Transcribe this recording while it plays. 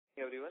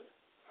everyone.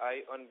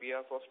 I, on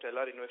behalf of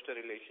Stellar Investor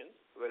Relations,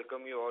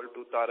 welcome you all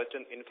to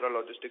Tarachan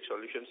Infralogistics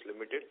Solutions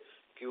Limited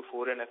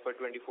Q4 and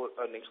FY24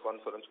 earnings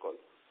conference call.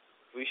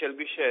 We shall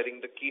be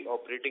sharing the key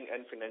operating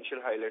and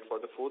financial highlight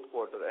for the fourth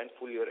quarter and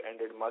full year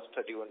ended March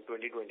 31,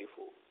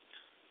 2024.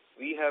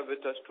 We have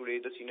with us today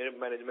the senior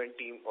management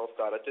team of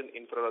Tarachan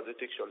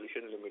Infralogistics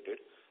Solutions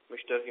Limited,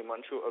 Mr.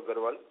 Himanshu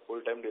Agarwal,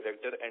 Full-Time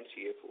Director and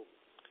CFO.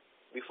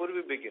 Before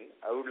we begin,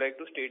 I would like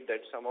to state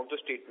that some of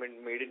the statements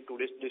made in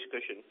today's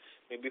discussion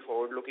may be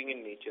forward-looking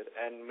in nature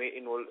and may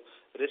involve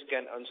risk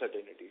and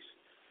uncertainties.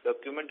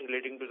 Documents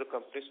relating to the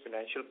company's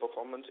financial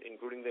performance,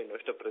 including the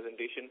investor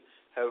presentation,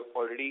 have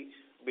already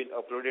been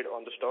uploaded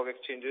on the stock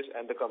exchanges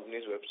and the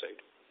company's website.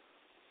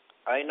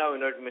 I now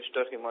invite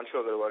Mr. Himanshu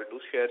Agarwal to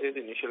share his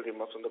initial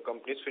remarks on the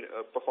company's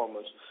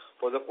performance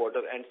for the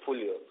quarter and full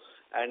year,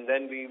 and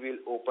then we will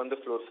open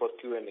the floor for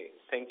Q&A.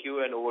 Thank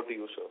you, and over to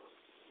you, sir.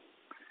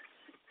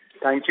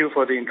 Thank you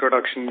for the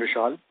introduction,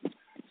 Vishal.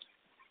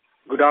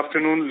 Good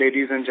afternoon,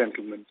 ladies and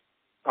gentlemen.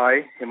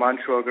 I,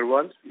 Himanshu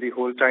Agarwal, the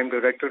whole-time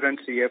Director and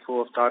CFO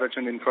of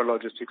Tarachan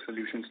Infralogistics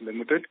Solutions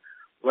Limited,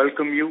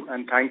 welcome you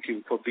and thank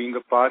you for being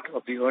a part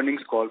of the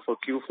earnings call for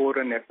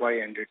Q4 and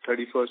FY ended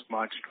 31st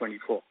March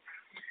 24.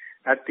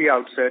 At the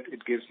outset,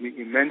 it gives me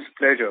immense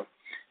pleasure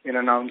in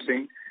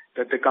announcing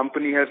that the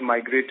company has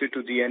migrated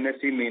to the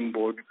NSE main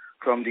board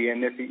from the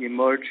NSE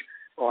emerge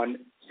on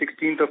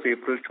 16th of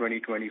April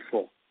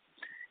 2024.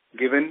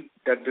 Given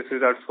that this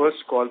is our first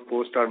call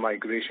post our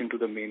migration to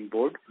the main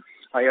board,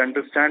 I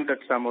understand that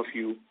some of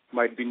you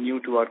might be new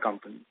to our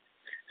company.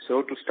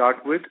 So to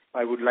start with,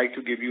 I would like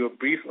to give you a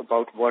brief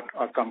about what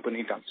our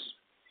company does.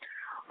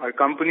 Our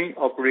company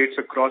operates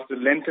across the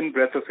length and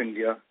breadth of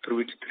India through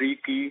its three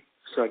key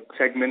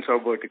segments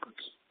or verticals.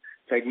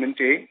 Segment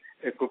A,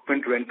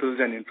 equipment rentals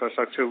and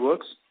infrastructure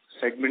works.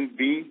 Segment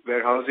B,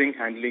 warehousing,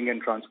 handling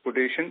and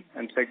transportation.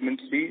 And Segment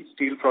C,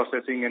 steel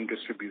processing and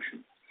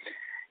distribution.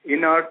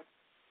 In our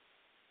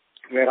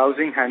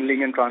warehousing,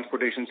 handling and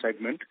transportation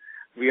segment,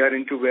 we are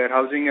into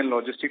warehousing and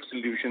logistics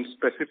solutions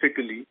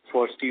specifically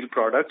for steel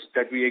products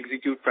that we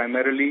execute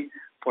primarily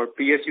for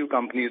PSU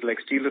companies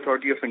like Steel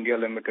Authority of India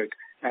Limited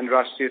and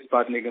Rashtriya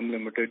Ispat Nigam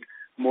Limited,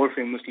 more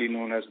famously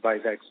known as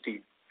Vizag Steel.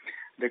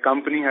 The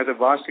company has a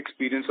vast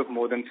experience of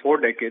more than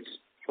 4 decades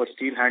for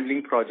steel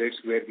handling projects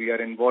where we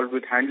are involved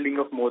with handling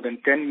of more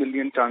than 10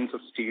 million tons of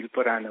steel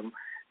per annum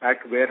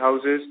at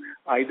warehouses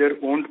either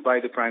owned by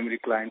the primary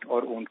client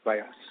or owned by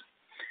us.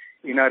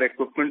 In our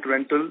equipment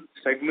rental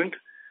segment,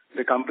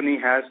 the company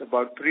has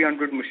about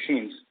 300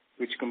 machines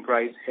which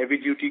comprise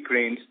heavy-duty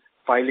cranes,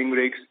 piling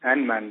rigs,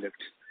 and man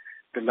lifts.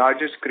 The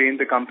largest crane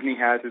the company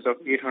has is of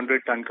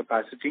 800-ton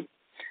capacity.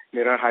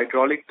 There are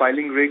hydraulic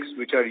piling rigs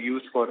which are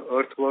used for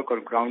earthwork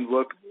or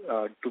groundwork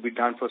to be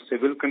done for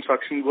civil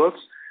construction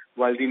works,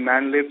 while the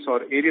man lifts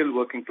or aerial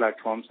working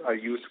platforms are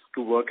used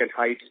to work at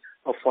heights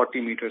of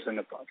 40 meters and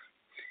above.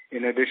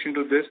 In addition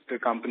to this, the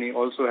company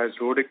also has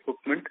road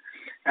equipment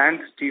and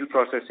steel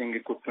processing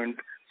equipment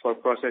for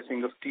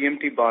processing of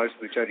TMT bars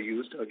which are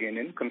used again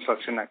in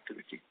construction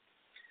activity.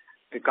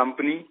 The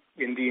company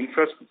in the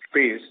infra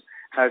space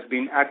has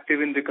been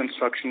active in the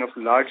construction of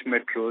large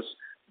metros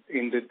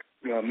in the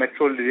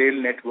metro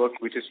rail network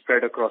which is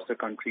spread across the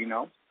country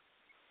now.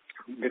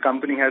 The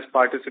company has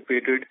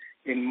participated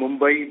in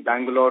Mumbai,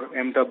 Bangalore,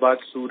 Ahmedabad,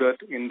 Surat,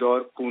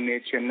 Indore, Pune,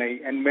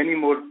 Chennai and many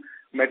more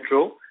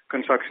metro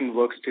construction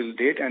works till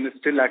date and is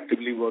still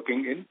actively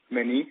working in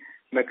many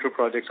metro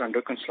projects under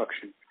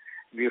construction.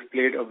 We have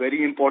played a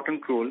very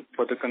important role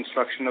for the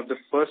construction of the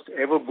first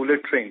ever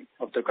bullet train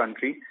of the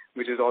country,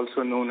 which is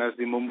also known as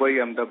the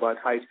Mumbai-Ahmedabad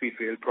High-Speed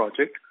Rail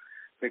Project.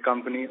 The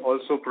company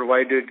also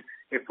provided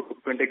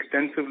equipment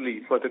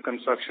extensively for the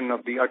construction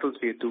of the Atal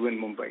Setu in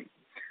Mumbai.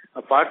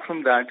 Apart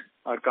from that,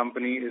 our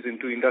company is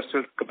into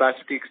industrial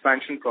capacity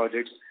expansion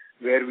projects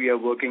where we are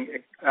working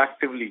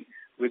actively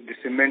with the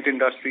cement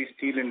industry,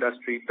 steel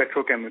industry,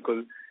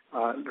 petrochemical,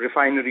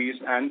 refineries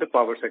and the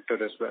power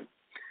sector as well.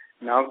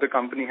 Now the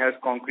company has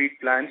concrete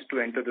plans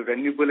to enter the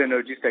renewable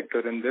energy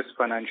sector in this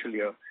financial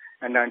year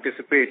and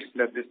anticipates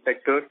that this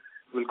sector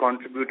will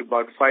contribute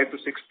about 5 to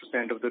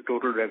 6% of the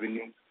total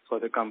revenue for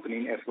the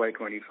company in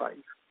FY25.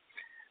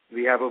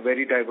 We have a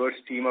very diverse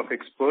team of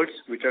experts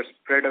which are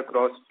spread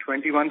across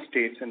 21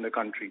 states in the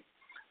country.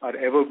 Our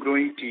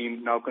ever-growing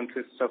team now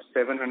consists of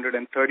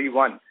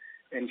 731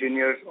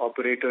 engineers,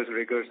 operators,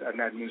 riggers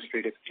and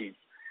administrative team.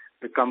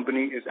 The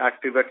company is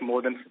active at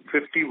more than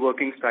 50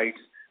 working sites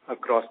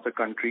across the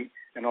country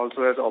and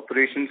also has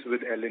operations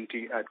with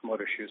L&T at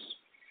Mauritius.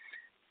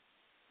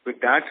 With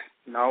that,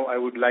 now I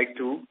would like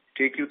to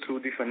take you through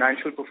the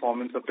financial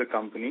performance of the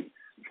company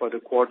for the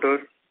quarter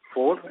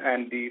 4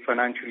 and the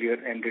financial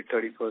year ended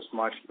 31st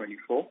March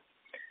 24.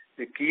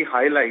 The key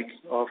highlights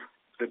of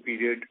the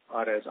period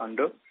are as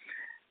under.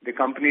 The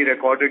company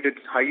recorded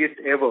its highest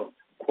ever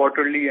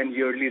quarterly and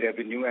yearly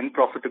revenue and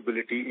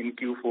profitability in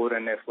Q4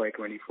 and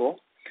FY24.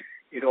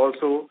 It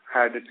also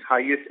had its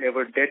highest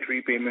ever debt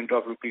repayment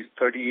of rupees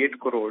 38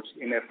 crores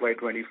in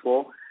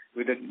FY24,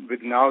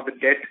 with now the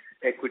debt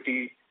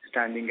equity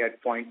standing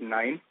at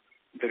 0.9,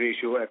 the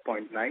ratio at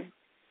 0.9.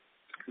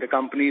 The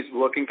company's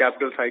working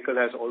capital cycle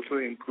has also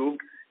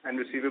improved and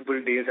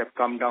receivable days have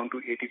come down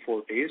to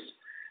 84 days.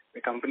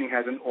 The company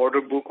has an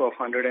order book of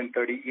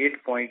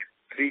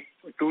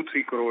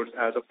 138.323 crores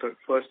as of the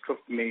 1st of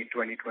May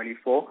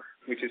 2024,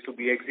 which is to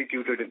be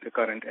executed in the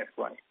current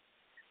FY.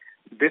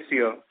 This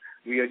year,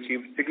 we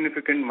achieved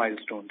significant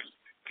milestones.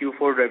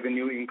 Q4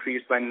 revenue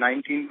increased by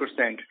 19%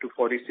 to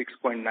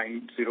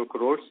 46.90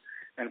 crores,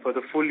 and for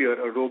the full year,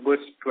 a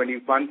robust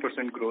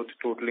 21% growth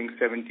totaling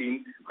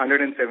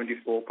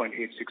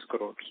 174.86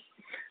 crores.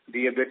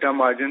 The EBITDA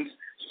margins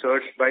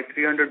surged by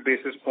 300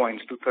 basis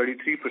points to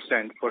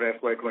 33% for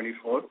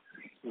FY24,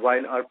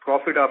 while our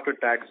profit after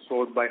tax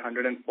soared by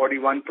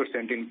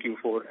 141% in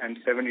Q4 and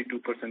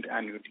 72%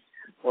 annually.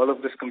 All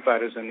of this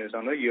comparison is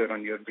on a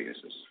year-on-year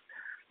basis.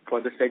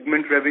 For the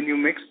segment revenue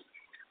mix,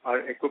 our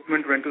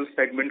equipment rental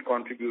segment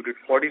contributed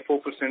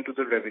 44% to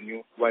the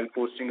revenue while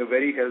posting a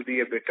very healthy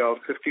EBITDA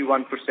of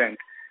 51%,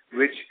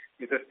 which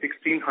is a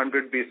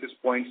 1,600 basis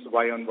points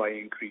Y-on-Y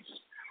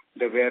increase.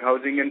 The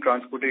warehousing and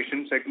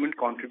transportation segment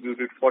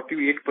contributed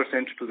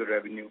 48% to the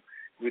revenue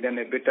with an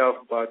EBITDA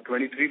of about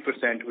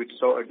 23%, which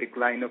saw a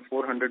decline of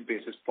 400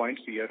 basis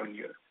points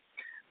year-on-year.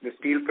 The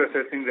steel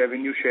processing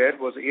revenue share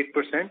was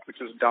 8%, which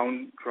was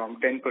down from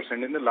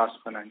 10% in the last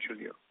financial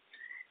year.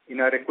 In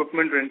our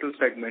equipment rental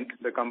segment,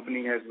 the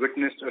company has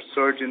witnessed a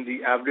surge in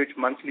the average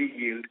monthly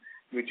yield,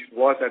 which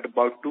was at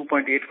about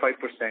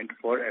 2.85%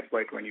 for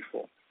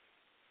FY24.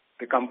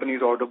 The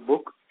company's order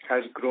book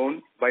has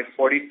grown by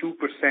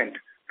 42%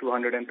 to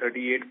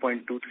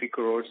 138.23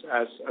 crores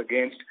as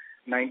against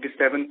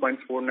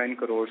 97.49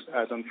 crores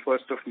as on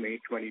 1st of May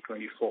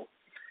 2024.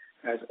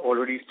 As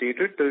already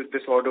stated,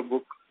 this order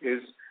book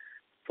is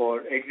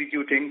for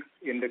executing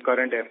in the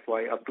current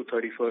FY up to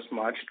 31st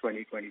March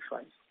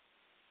 2025.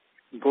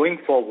 Going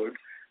forward,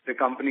 the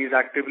company is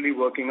actively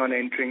working on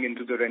entering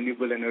into the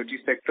renewable energy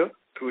sector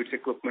through its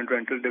equipment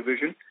rental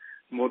division.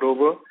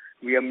 Moreover,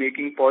 we are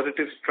making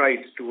positive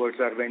strides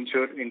towards our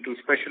venture into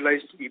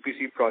specialized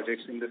EPC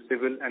projects in the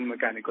civil and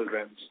mechanical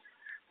realms.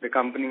 The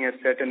company has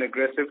set an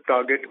aggressive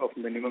target of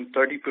minimum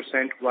 30%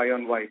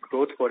 Y-on-Y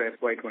growth for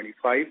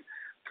FY25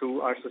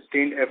 through our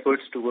sustained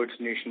efforts towards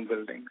nation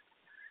building.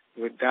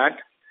 With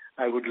that,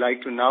 I would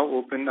like to now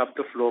open up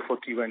the floor for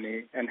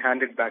Q&A and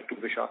hand it back to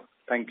Vishal.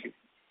 Thank you.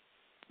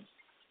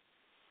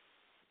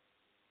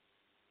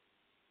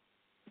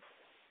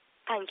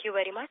 Thank you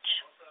very much.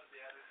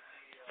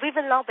 We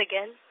will now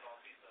begin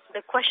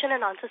the question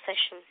and answer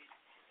session.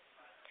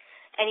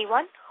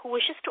 Anyone who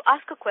wishes to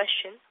ask a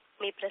question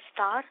may press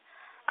star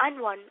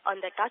and 1 on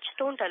the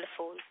touch-tone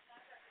telephone.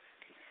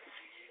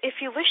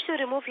 If you wish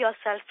to remove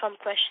yourself from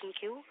question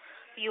queue,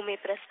 you may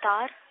press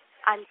star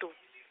and 2.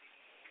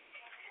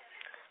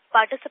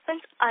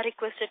 Participants are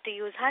requested to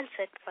use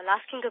handset while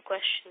asking a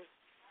question.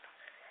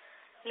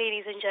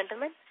 Ladies and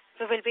gentlemen,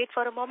 we will wait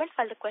for a moment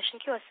while the question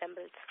queue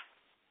assembles.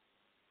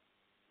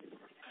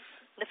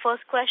 The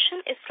first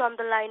question is from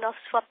the line of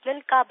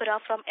Swapnil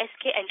Kabra from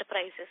SK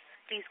Enterprises.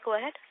 Please go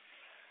ahead.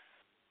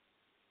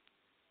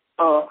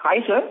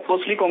 Hi, sir.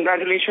 Firstly,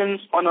 congratulations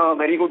on a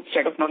very good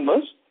set of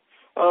numbers.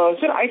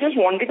 Sir, I just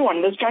wanted to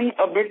understand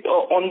a bit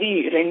on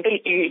the rental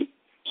yield.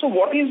 So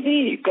what is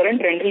the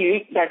current rental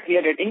yield that we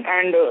are getting,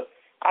 and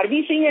are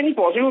we seeing any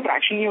positive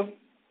traction here?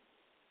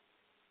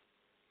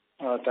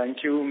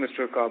 Thank you,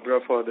 Mr.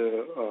 Kabra, for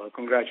the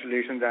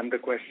congratulations and the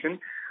question.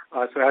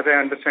 So as I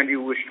understand,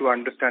 you wish to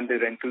understand the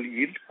rental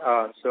yield.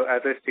 So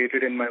as I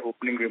stated in my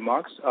opening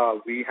remarks,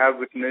 we have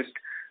witnessed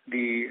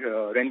the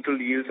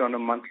rental yields on a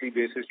monthly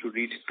basis to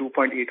reach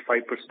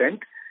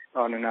 2.85%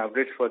 on an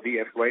average for the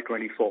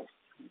FY24.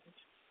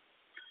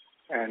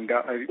 And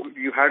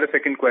you had a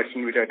second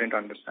question which I didn't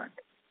understand.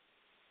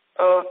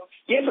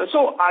 Yes,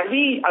 so are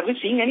we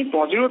seeing any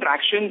positive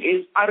traction?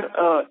 Is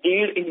our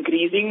yield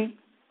increasing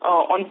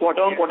on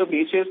quarter-on-quarter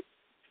basis?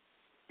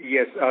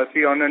 Yes.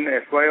 See, on an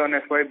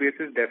FY-on-FY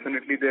basis,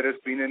 definitely there has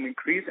been an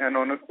increase, and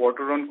on a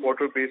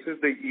quarter-on-quarter basis,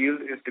 the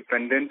yield is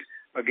dependent,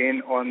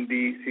 again, on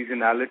the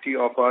seasonality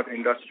of our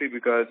industry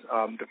because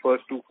the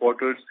first 2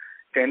 quarters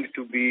tend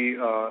to be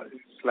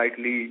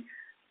slightly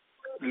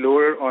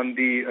lower on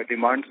the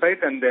demand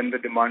side, and then the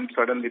demand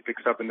suddenly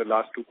picks up in the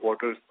last 2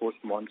 quarters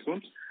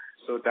post-monsoons.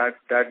 So that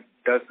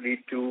does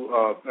lead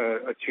to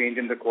a change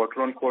in the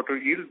quarter-on-quarter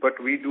yield, but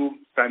we do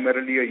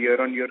primarily a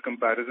year-on-year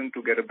comparison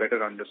to get a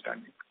better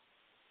understanding.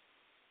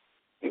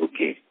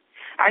 Okay.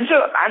 And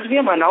sir, as we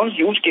have announced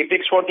huge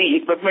capex for the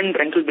equipment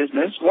rental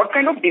business, what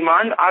kind of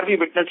demand are we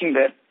witnessing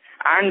there?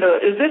 And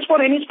is this for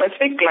any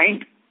specific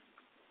client?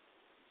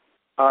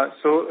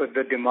 So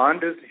the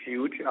demand is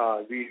huge.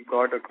 We've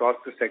got across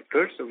the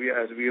sectors. So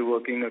as we are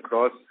working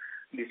across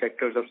the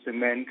sectors of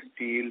cement,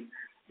 steel,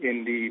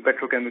 in the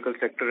petrochemical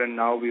sector, and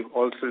now we've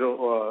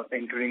also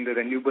entering the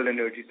renewable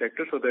energy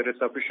sector. So there is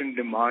sufficient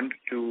demand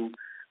to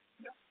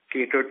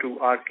cater to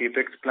our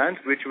capex plans,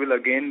 which will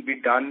again be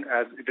done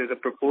as it is a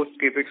proposed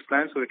capex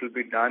plan. So it will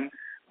be done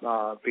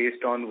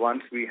based on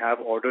once we have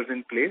orders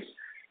in place.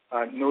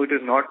 No, it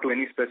is not to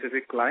any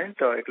specific client.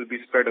 It will be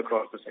spread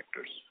across the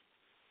sectors.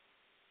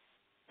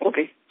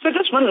 Okay. So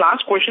just one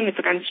last question, if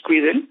I can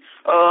squeeze in.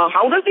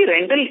 How does the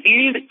rental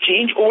yield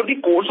change over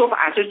the course of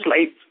asset's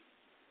life?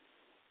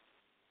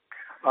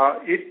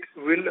 It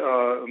will,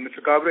 Mr.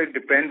 Kabra, it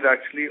depends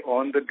actually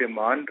on the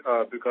demand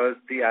because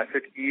the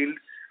asset yield,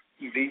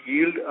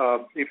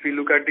 if we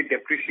look at the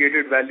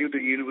depreciated value, the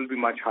yield will be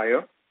much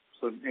higher.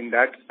 So in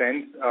that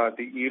sense,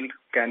 the yield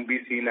can be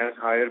seen as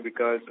higher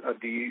because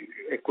the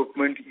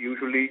equipment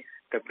usually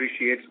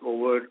depreciates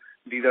over,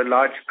 these are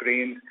large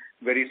cranes,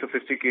 very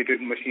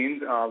sophisticated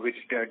machines which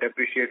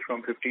depreciate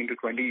from 15 to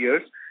 20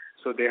 years.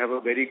 So they have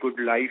a very good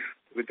life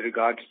with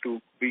regards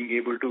to being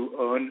able to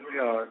earn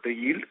the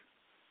yield.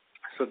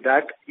 So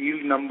that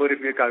yield number, if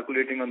we are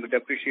calculating on the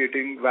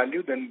depreciating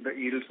value, then the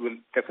yields will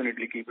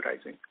definitely keep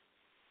rising.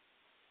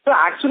 So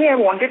actually, I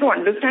wanted to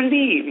understand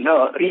the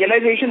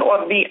realization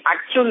or the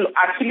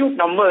absolute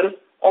number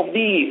of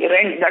the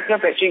rent that you're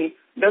fetching.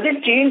 Does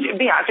it change if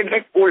the asset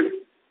gets old?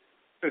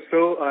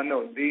 So,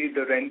 no,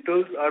 the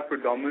rentals are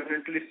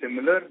predominantly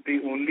similar. The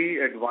only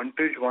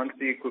advantage once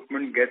the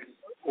equipment gets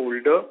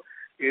older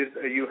is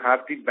you have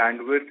the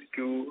bandwidth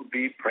to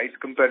be price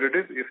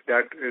competitive, if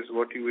that is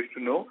what you wish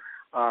to know.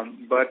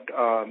 But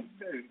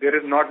there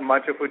is not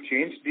much of a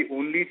change. The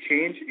only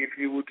change, if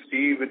you would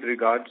see with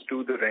regards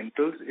to the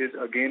rentals, is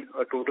again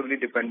totally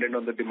dependent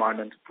on the demand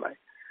and supply.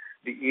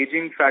 The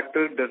aging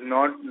factor does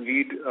not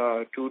lead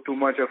to too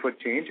much of a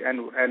change,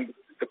 and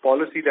the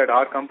policy that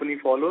our company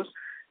follows,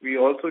 we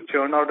also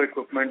churn out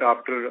equipment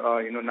after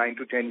 9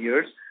 to 10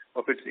 years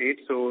of its age.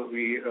 So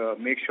we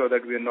make sure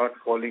that we are not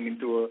falling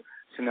into a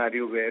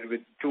scenario where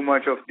with too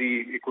much of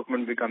the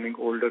equipment becoming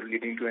older,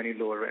 leading to any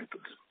lower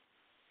rentals.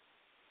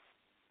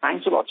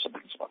 Thanks a lot, sir.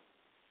 Thanks a lot.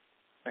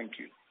 Thank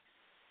you.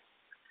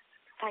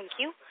 Thank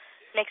you.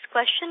 Next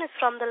question is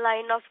from the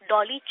line of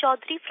Dolly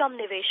Chaudhary from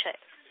Niveshaay.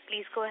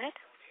 Please go ahead.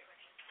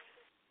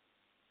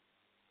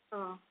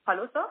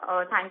 Hello,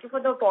 sir. Thank you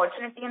for the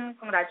opportunity and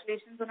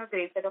congratulations on a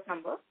great set of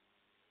numbers.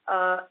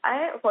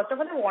 First of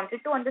all, I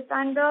wanted to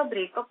understand the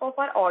breakup of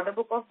our order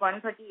book of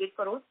 138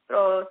 crores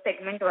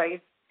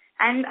segment-wise.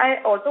 And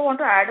I also want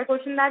to add a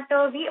question that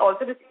we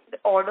also received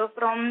order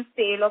from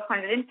sale of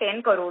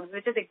 110 crores,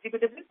 which is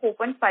executed in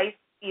 4.5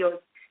 years.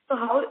 So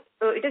how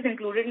it is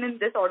included in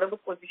this order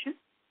book position?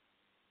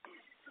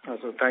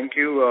 So thank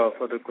you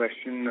for the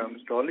question,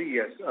 Ms. Dolly.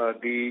 Yes,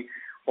 the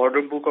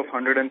order book of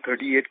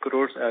 138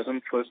 crores as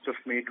on 1st of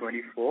May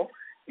 24,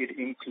 it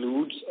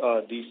includes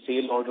the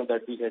sale order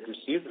that we had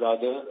received,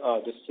 rather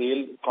the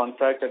sale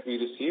contract that we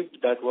received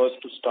that was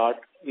to start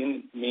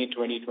in May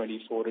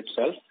 2024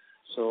 itself.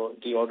 So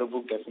the order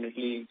book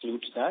definitely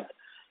includes that.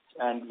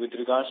 And with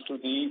regards to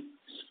the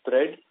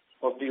spread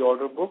of the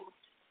order book,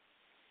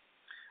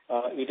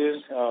 it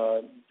is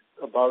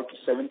about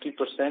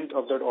 70%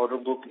 of that order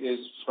book is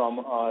from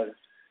our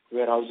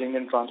warehousing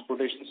and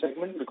transportation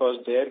segment, because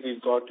there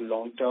we've got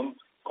long-term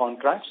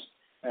contracts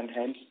and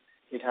hence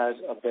it has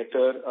a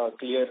better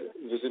clear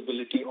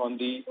visibility on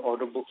the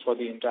order book for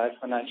the entire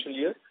financial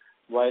year.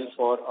 While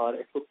for our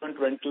equipment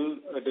rental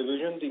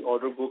division, the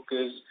order book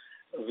is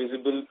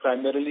visible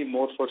primarily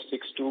more for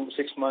 6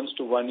 months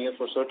to 1 year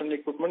for certain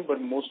equipment,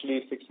 but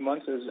mostly 6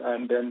 months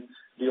and then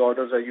the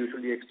orders are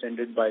usually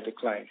extended by the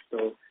client.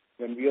 So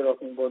when we are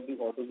talking about the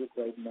order book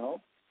right now,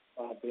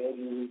 there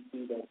you will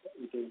see that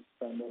it is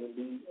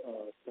primarily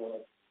for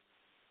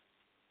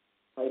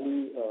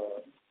highly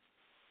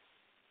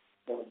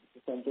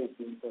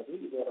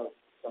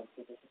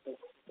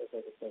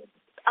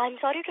I'm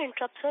sorry to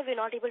interrupt, sir. We're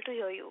not able to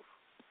hear you.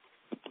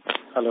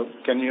 Hello,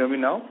 can you hear me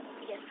now?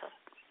 Yes, sir.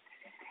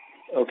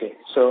 Okay.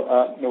 So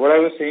what I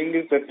was saying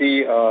is that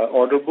the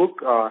order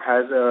book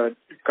has a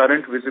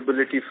current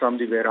visibility from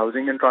the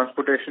warehousing and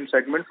transportation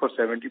segment for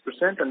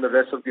 70%, and the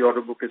rest of the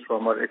order book is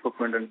from our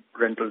equipment and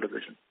rental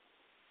division.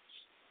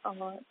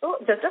 So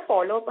just a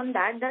follow-up on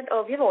that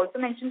we have also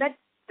mentioned that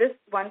this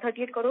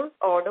 138 crores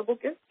order book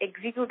is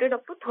executed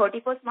up to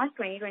 31st March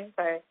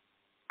 2025,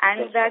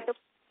 and that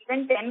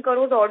even 10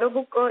 crores order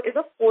book is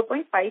of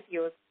 4.5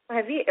 years. So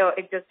have we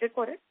adjusted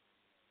for it?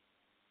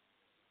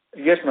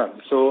 Yes,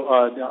 ma'am. So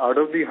out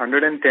of the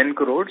 110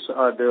 crores,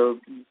 the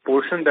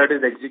portion that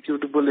is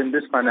executable in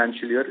this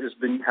financial year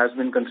has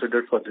been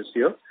considered for this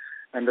year,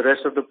 and the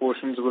rest of the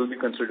portions will be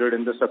considered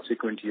in the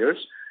subsequent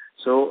years.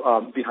 So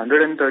the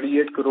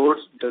 138 crores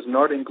does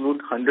not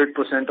include 100%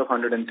 of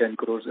 110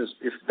 crores,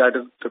 if that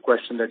is the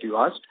question that you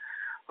asked,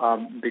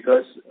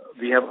 because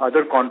we have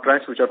other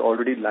contracts which are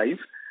already live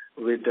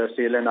with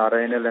SAIL and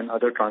RINL and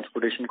other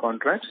transportation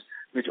contracts,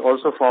 which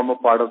also form a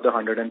part of the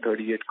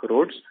 138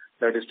 crores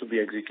that is to be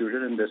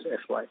executed in this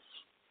FY.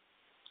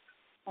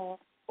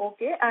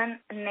 Okay, and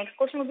next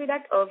question would be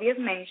that we have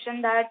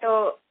mentioned that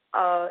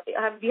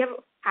we have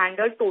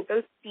handled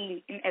total steel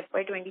in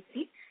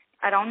FY23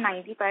 around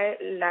 95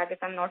 lakh,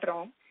 if I'm not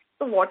wrong.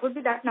 So what would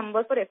be that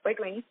number for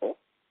FY24?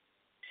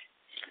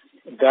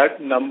 That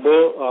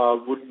number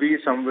would be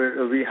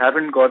somewhere, we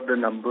haven't got the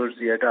numbers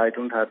yet. I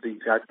don't have the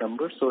exact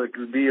numbers. So it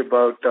will be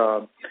about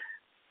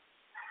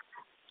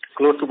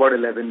close to about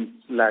 11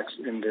 lakhs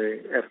in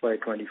the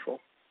FY24.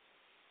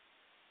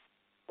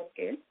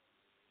 Okay.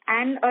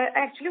 And I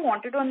actually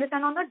wanted to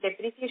understand on the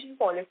depreciation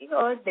policy.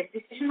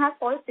 Depreciation has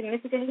fallen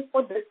significantly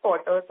for this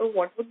quarter. So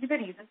what would be the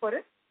reason for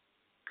it?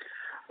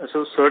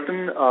 So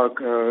certain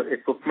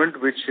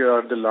equipment which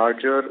are the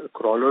larger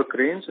crawler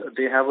cranes,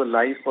 they have a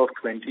life of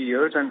 20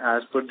 years, and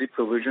as per the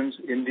provisions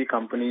in the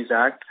Companies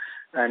Act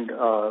and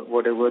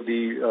whatever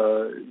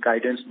the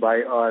guidance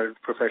by our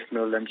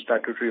professional and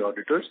statutory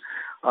auditors,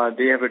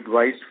 they have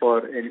advised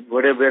for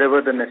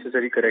wherever the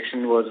necessary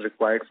correction was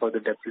required for the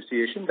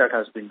depreciation, that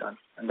has been done,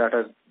 and that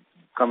has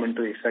come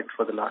into effect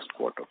for the last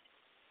quarter.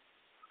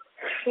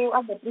 So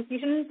our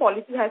depreciation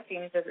policy has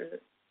changed.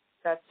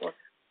 That's what.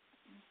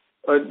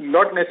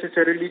 Not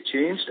necessarily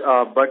changed,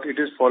 but it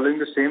is following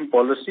the same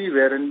policy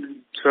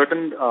wherein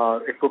certain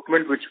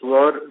equipment which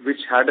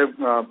had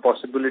a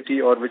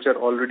possibility or which are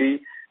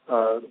already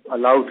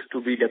allowed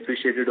to be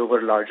depreciated over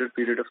a larger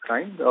period of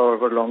time or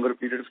over a longer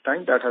period of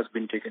time, that has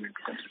been taken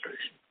into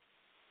consideration.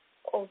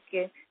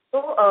 Okay.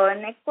 So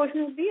next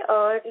question would be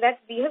that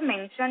we have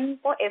mentioned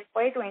for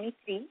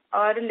FY23,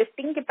 our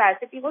lifting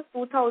capacity was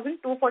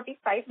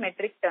 2,245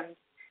 metric tons.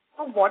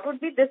 So what would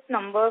be this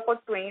number for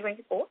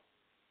 2024?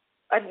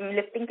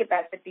 Lifting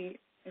capacity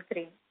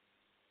increase.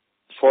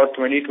 For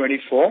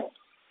 2024?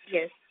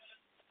 Yes.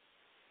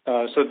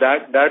 So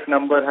that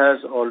number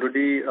has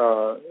already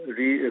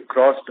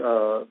crossed,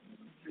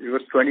 it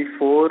was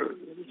 24,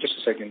 just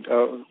a second.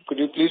 Could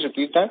you please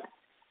repeat that?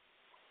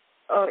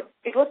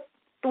 It was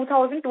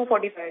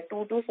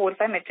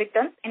 2,245 metric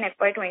tons in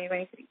FY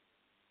 2023.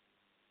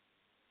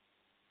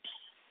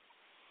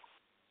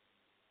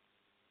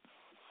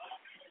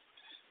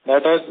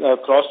 That has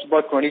crossed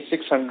about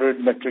 2,600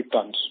 metric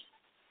tons.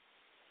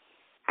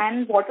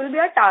 And what will be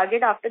our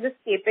target after this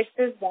capex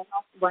is done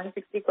of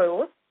 160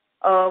 crores?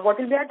 What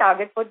will be our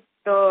target for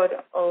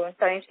the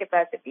tonnage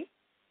capacity?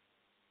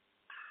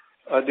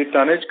 The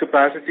tonnage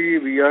capacity,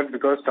 we are,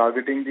 because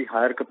targeting the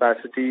higher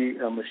capacity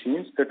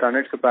machines, the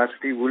tonnage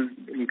capacity will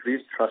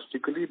increase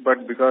drastically,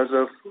 but because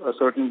of a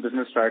certain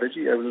business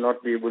strategy, I will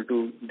not be able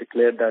to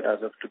declare that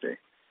as of today.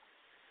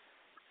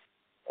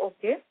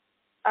 Okay.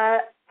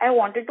 I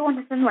wanted to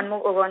understand one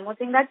more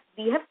thing, that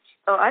we have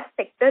our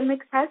sector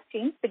mix has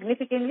changed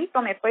significantly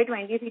from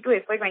FY23 to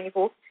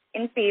FY24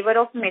 in favor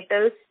of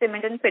metals,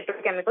 cement and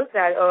petrochemicals,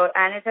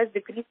 and it has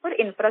decreased for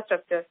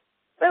infrastructure.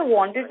 So I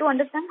wanted to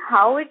understand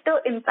how it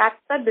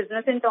impacts our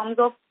business in terms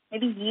of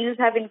maybe yields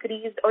have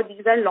increased or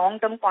these are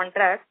long-term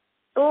contracts.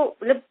 So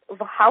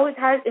how it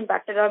has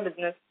impacted our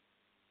business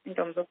in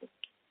terms of it?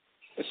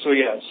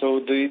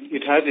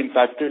 It has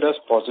impacted us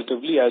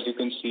positively, as you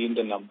can see in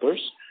the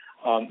numbers,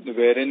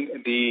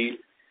 wherein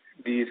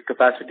these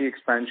capacity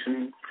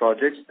expansion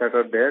projects that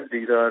are there,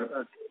 these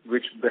are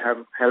which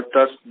have helped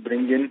us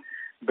bring in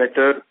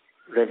better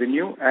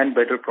revenue and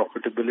better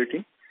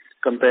profitability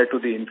compared to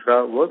the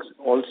infra works.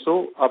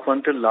 Also, up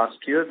until last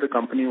year, the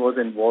company was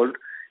involved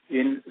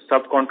in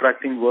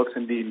subcontracting works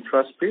in the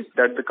infra space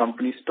that the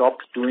company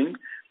stopped doing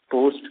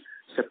post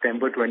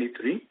September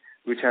 23,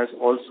 which has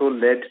also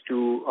led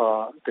to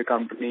the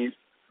company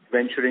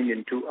venturing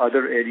into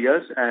other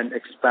areas and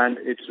expand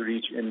its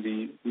reach in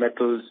the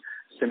metals,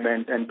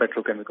 cement and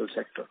petrochemical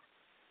sector.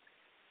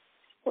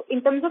 So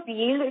in terms of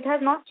yield, it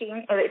has not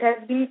changed. It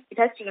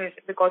has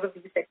changed because of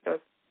these sectors.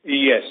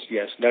 Yes.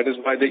 That is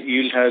why the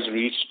yield has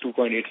reached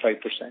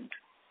 2.85%.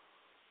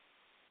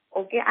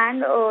 Okay,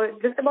 and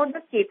just about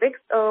the capex,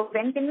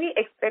 when can we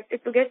expect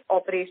it to get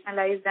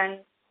operationalized and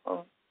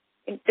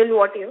until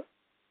what year?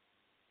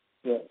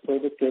 Yeah, so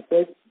the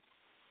capex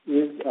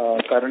is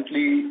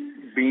currently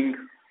being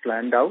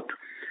planned out.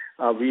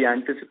 We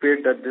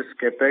anticipate that this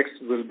capex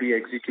will be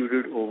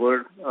executed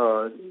over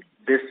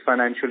this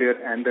financial year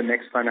and the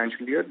next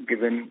financial year,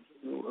 given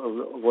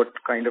what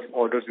kind of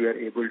orders we are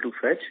able to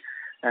fetch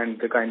and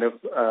the kind of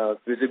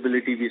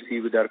visibility we see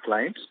with our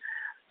clients.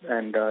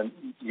 And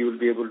you will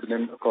be able to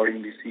then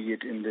accordingly see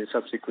it in the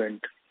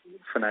subsequent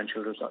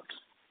financial results.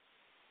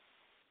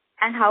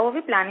 And how are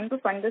we planning to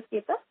fund this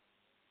capex?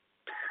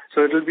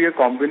 So it will be a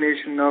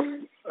combination of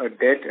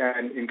debt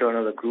and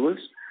internal accruals.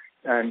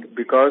 And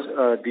because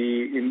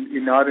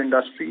in our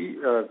industry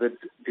with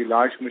the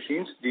large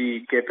machines,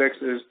 the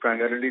capex is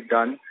primarily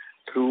done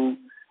through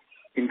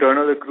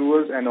internal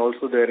accruals, and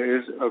also there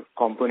is a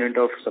component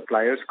of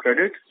suppliers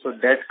credit. So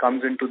debt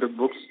comes into the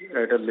books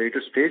at a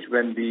later stage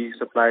when the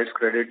suppliers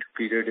credit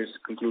period is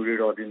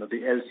concluded or the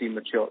LC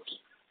matures.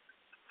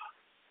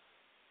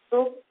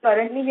 So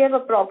currently we have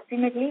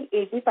approximately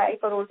 85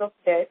 crores of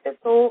debt.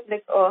 So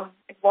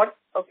what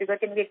figure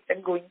can we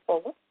expect going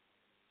forward?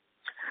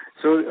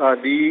 So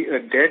the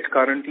debt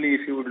currently,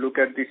 if you would look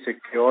at the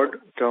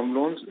secured term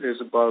loans, is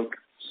about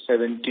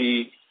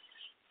 70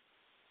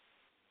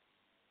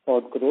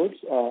 odd crores,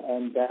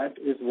 and that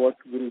is what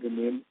will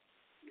remain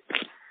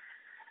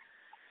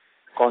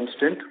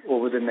constant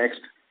over the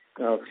next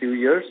few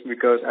years,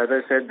 because as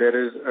I said,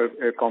 there is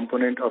a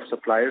component of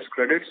suppliers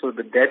credit, so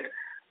the debt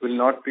will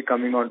not be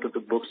coming onto the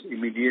books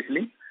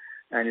immediately,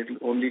 and it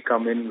will only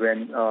come in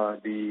when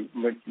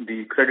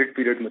the credit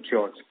period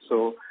matures.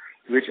 So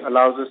which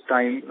allows us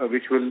time,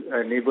 which will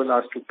enable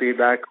us to pay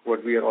back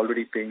what we are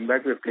already paying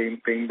back. We're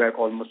paying back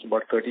almost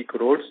about 30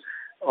 crores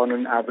on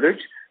an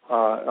average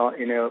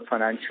in a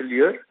financial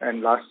year.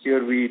 And last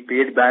year we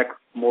paid back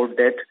more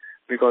debt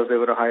because there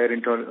were higher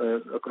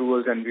internal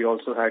accruals, and we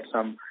also had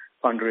some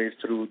fundraise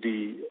through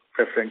the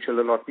preferential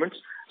allotments.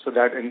 So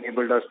that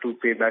enabled us to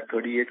pay back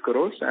 38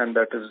 crores, and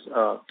that is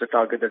the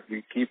target that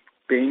we keep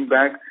paying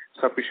back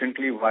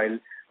sufficiently while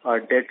our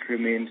debt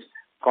remains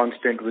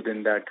constant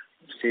within that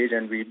stage,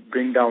 and we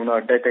bring down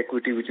our debt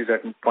equity, which is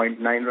at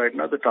 0.9 right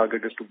now. The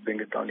target is to bring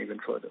it down even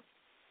further.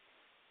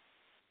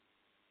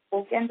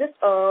 Okay, and just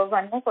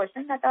one more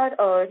question, that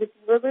our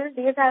receivable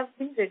days have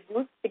been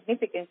reduced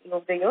significantly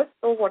over the years.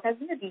 So what has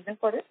been the reason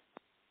for it?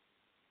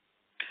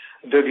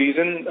 The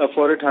reason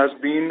for it has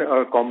been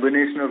a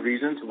combination of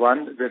reasons.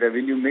 One, the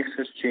revenue mix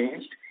has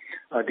changed.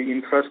 The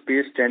infra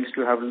space tends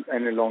to have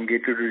an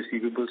elongated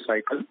receivable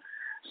cycle.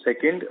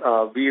 Second,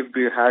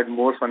 we've had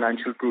more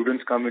financial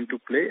prudence come into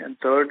play. And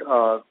third,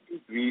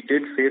 we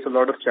did face a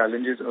lot of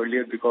challenges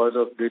earlier because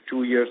of the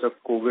 2 years of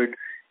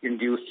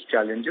COVID-induced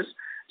challenges.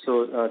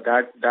 So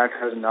that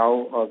has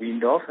now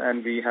weaned off,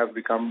 and we have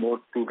become more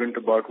prudent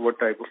about what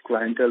type of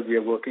clientele we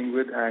are working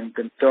with, and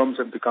the terms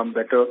have become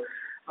better.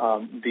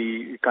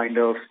 The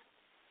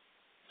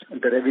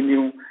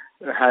revenue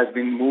has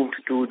been moved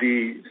to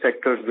the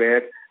sectors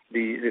where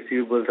the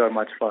receivables are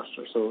much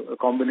faster. So a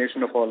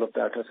combination of all of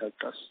that has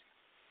helped us.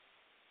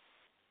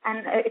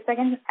 And if I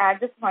can add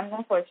just one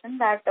more question,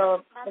 that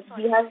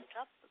we have...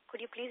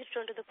 Could you please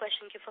return to the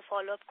question queue for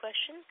follow-up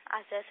question,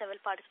 as there are several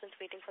participants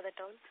waiting for their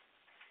turn?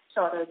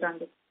 Sure, I'll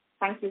done it.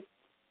 Thank you.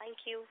 Thank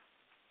you.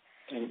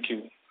 Thank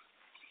you.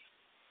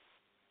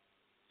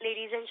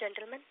 Ladies and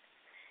gentlemen,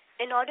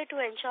 in order to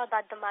ensure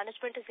that the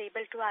management is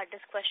able to address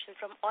questions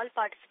from all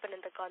participants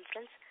in the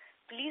conference,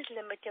 please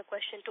limit your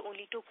question to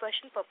only 2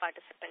 questions per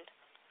participant.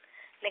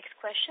 Next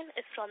question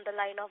is from the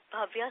line of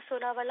Bhavya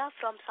Sonawala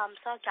from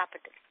Samsa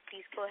Capital.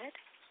 Please go ahead.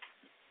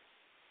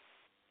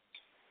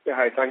 Yeah,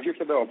 hi. Thank you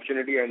for the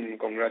opportunity and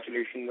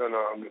congratulations on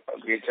a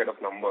great set of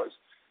numbers.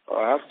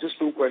 I have just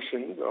 2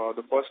 questions.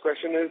 The first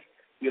question is,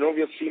 we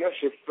have seen a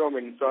shift from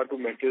infra to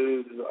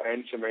metals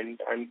and cement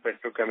and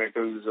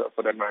petrochemicals,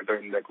 for that matter,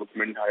 in the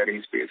equipment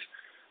hiring space.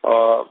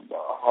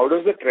 How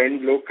does the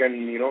trend look,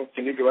 and,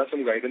 can you give us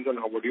some guidance on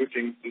what do you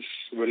think this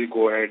will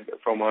go ahead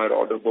from our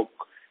order book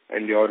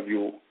and your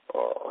view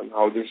on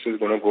how this is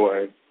going to go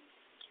ahead?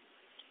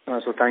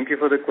 So thank you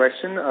for the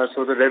question.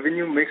 So the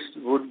revenue mix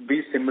would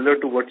be similar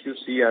to what you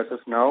see as of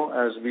now,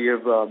 as we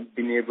have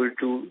been able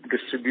to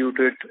distribute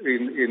it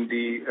in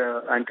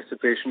the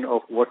anticipation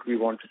of what we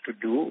wanted to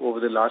do over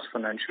the last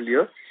financial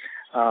year.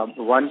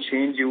 One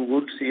change you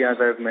would see, as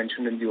I've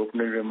mentioned in the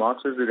opening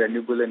remarks, is the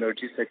renewable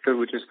energy sector,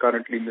 which is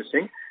currently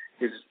missing.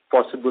 It's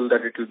possible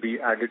that it will be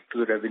added to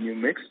the revenue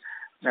mix,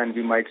 and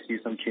we might see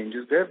some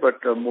changes there.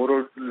 But more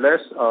or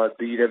less,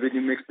 the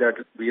revenue mix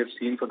that we have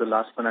seen for the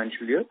last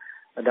financial year,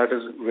 that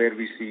is where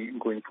we see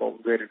going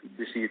forward,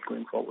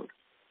 going forward.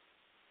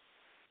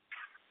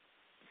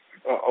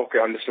 Okay,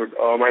 understood.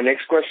 My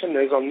next question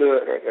is on the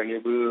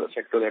renewable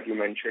sector that you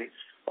mentioned.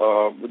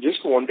 We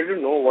just wanted to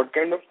know what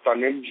kind of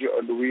tonnage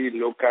do we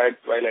look at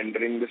while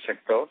entering the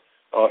sector.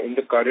 In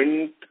the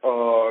current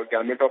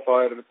gamut of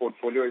our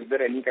portfolio, is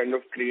there any kind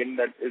of crane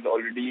that is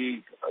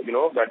already,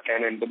 that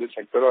can enter the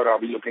sector, or are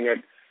we looking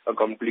at a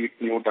complete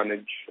new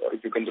tonnage?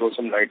 If you can throw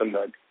some light on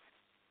that.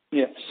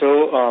 Yeah.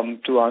 So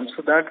to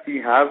answer that, we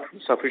have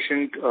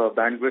sufficient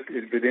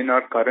bandwidth within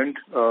our current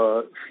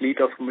fleet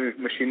of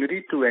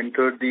machinery to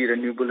enter the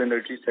renewable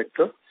energy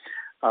sector,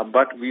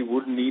 but we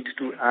would need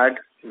to add,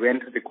 when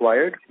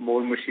required,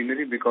 more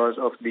machinery because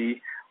of the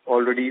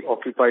already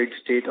occupied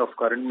state of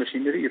current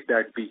machinery, if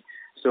that be.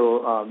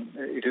 So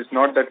it is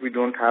not that we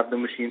don't have the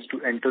machines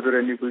to enter the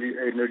renewable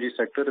energy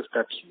sector, if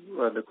that's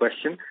the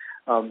question.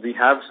 We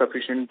have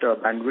sufficient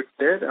bandwidth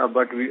there,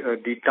 but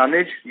the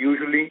tonnage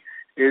usually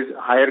is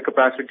higher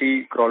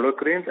capacity crawler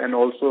cranes and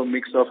also a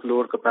mix of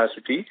lower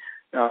capacity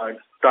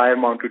tire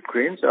mounted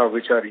cranes,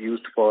 which are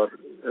used for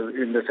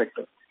in the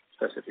sector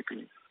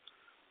specifically.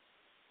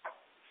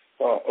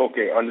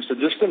 Okay, understood.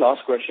 Just the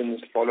last question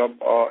is to follow up.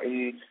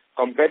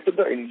 Compared to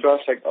the infra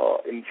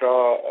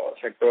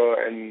sector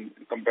and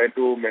compared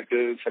to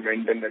metal,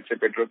 cement, and let's say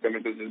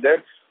petrochemicals, is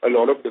there a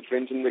lot of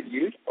difference in the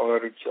yield, or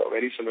it's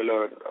very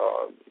similar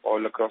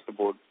all across the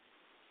board?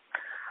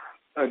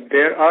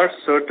 There are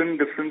certain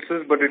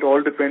differences, but it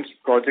all depends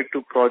project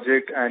to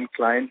project and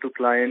client to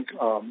client.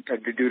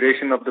 At the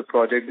duration of the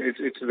project,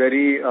 it's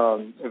very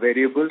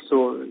variable,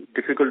 so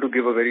difficult to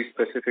give a very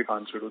specific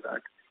answer to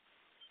that.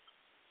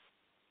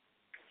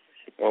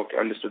 Okay,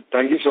 understood.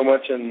 Thank you so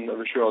much, and I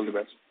wish you all the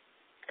best.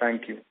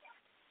 Thank you.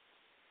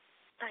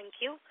 Thank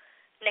you.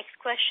 Next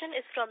question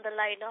is from the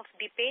line of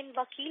Dipen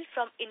Vakil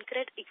from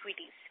Incred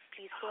Equities.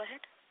 Please go ahead.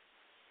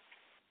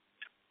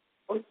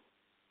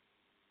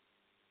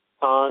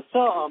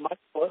 So my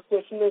first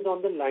question is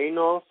on the line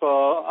of,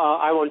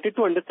 I wanted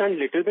to understand a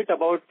little bit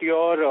about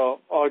your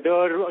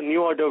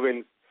new order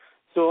wins.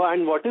 So,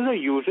 and what is the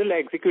usual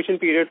execution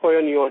period for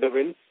your new order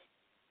wins?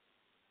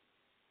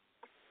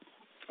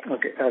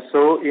 Okay.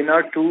 So in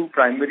our two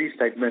primary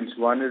segments,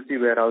 one is the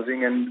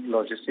warehousing and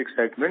logistics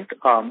segment.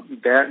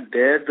 There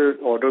the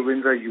order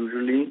wins are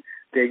usually,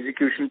 the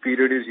execution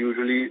period is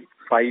usually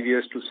 5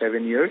 years to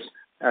 7 years,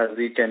 as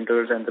the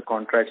tenders and the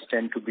contracts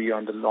tend to be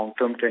on the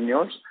long-term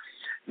tenures.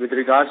 With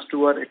regards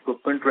to our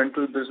equipment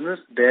rental business,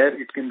 there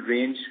it can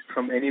range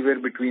from anywhere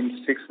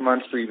between 6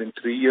 months to even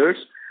 3 years,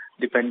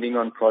 depending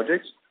on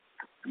projects.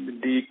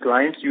 The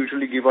clients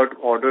usually give out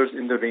orders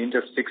in the range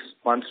of 6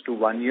 months to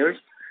 1 year,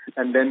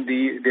 and then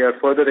they are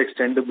further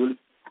extendable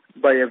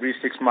by every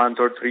 6 month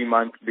or 3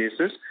 month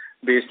basis,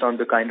 based on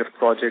the kind of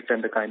project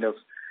and the kind of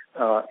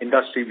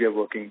industry we are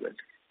working with.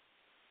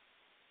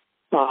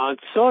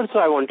 Sir, so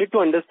I wanted to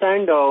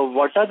understand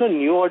what are the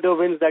new order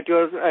wins that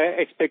you're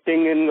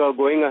expecting in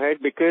going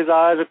ahead, because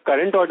our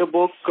current order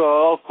book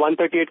of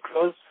 138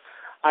 crores,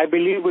 I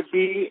believe, would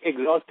be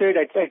exhausted,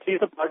 at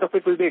least a part of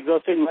it will be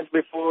exhausted much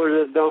before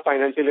the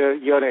financial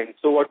year end.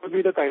 So what would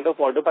be the kind of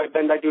order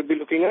pipeline that you'd be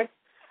looking at?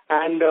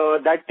 And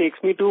that takes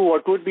me to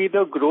what would be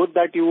the growth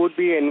that you would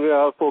be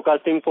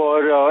forecasting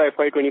for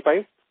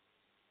FY25?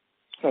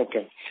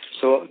 Okay.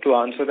 So to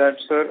answer that,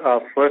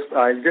 sir, first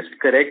I'll just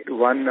correct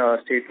one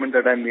statement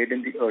that I made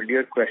in the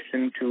earlier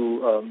question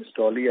to Ms.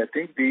 Dolly. I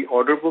think the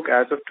order book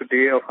as of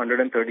today of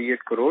 138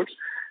 crores,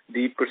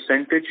 the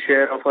percentage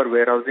share of our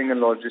warehousing and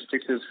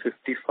logistics is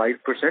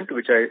 55%,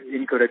 which I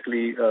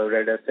incorrectly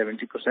read as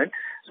 70%.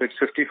 So it's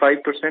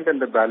 55%,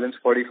 and the balance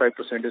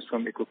 45% is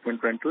from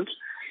equipment rentals.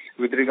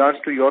 With regards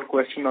to your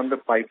question on the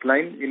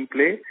pipeline in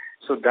play,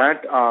 so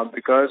that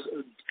because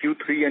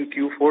Q3 and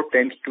Q4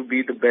 tends to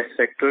be the best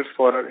sectors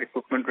for our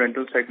equipment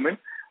rental segment,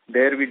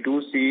 there we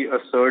do see a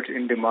surge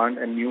in demand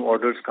and new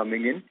orders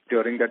coming in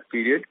during that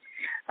period.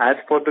 As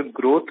for the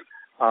growth,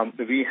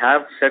 we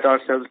have set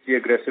ourselves the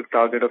aggressive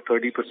target of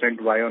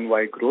 30%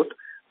 Y-on-Y growth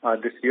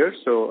this year,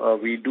 so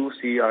we do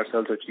see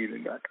ourselves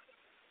achieving that.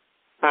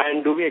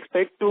 And do we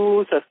expect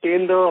to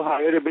sustain the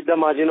higher EBITDA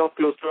margin of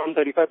close to around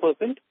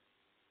 35%?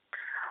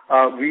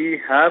 We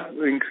have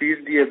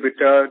increased the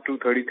EBITDA to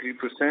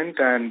 33%,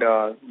 and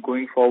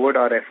going forward,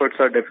 our efforts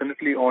are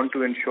definitely on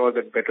to ensure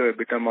that better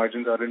EBITDA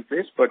margins are in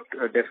place, but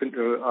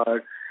definitely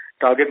our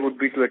target would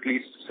be to at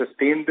least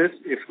sustain this,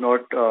 if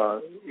not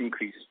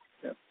increase.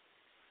 Yeah.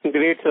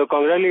 Great, sir.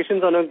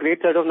 Congratulations on a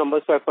great set of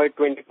numbers for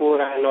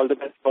FY24, and all the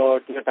best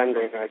for your time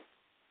going ahead.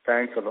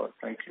 Thanks a lot.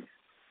 Thank you.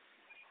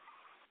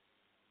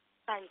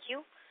 Thank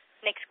you.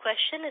 Next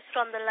question is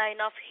from the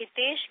line of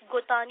Hitesh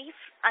Gotani,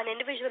 an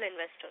individual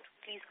investor.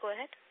 Please go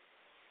ahead.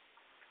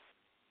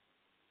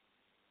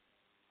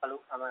 Hello,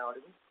 am I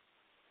audible?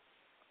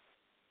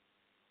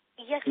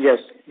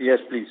 Yes. Yes,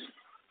 please.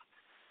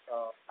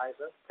 Hi,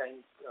 sir.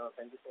 Thank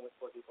you so much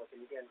for the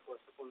opportunity, and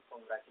first of all,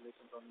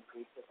 congratulations on the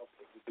great set of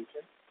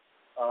execution.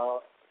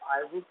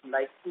 I would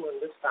like to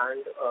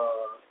understand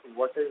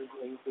what is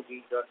going to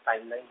be the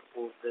timeline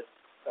for this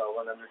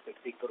 160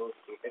 crores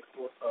capex.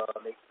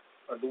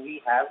 Do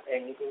we have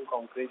anything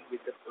concrete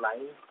with the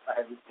clients?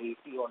 Have we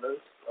placed the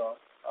orders?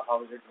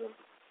 How is it going?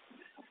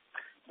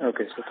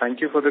 Okay, so thank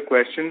you for the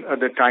question.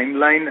 The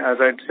timeline, as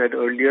I said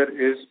earlier,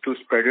 is to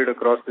spread it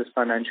across this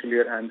financial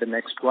year and the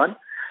next one.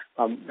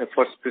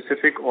 For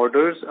specific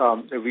orders,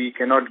 we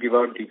cannot give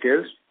out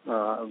details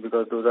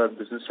because those are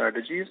business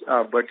strategies.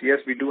 But yes,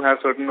 we do have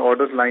certain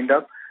orders lined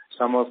up.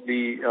 Some of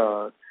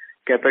the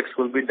capex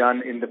will be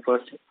done in the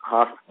first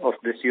half of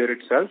this year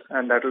itself,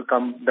 and that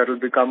will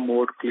become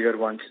more clear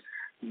once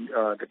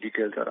the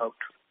details are out.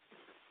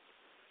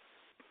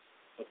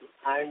 Okay.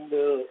 And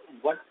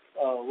what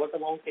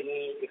amount can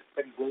we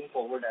expect going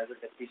forward as a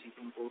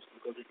depreciation cost,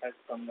 because it has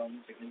come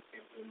down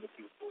significantly in the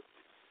Q4?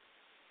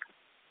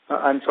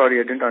 I'm sorry,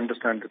 I didn't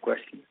understand the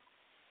question.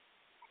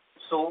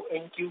 So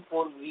in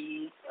Q4,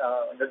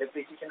 the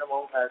depreciation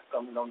amount has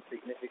come down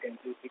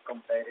significantly if we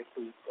compare it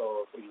to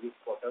previous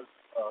quarters.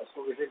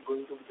 So is it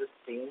going to be the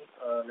same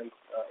like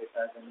it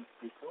has in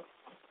Q4?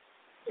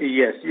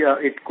 Yes,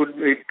 it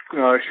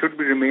should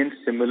remain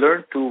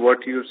similar to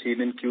what you've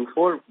seen in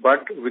Q4,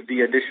 but with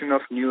the addition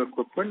of new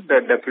equipment, the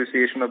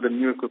depreciation of the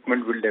new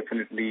equipment will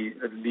definitely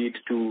lead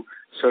to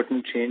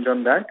certain change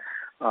on that.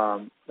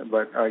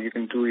 But you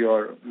can do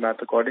your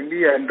math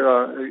accordingly, and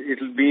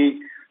it'll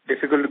be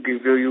difficult to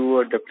give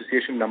you a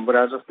depreciation number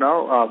as of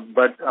now,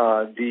 but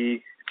the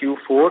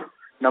Q4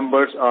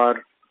 numbers are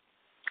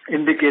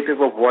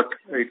indicative of what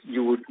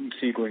you would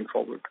see going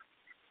forward.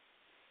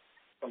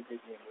 Completely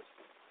understood.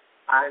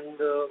 And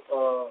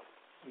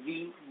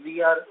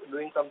we are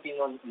doing something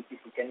on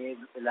EPC. Can you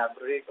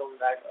elaborate on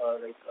that?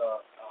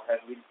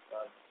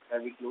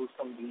 Have we closed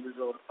some deals,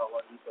 or how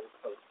are we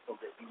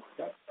progressing on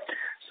that?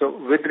 So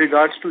with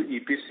regards to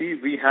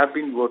EPC, we have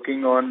been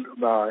working on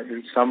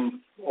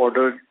some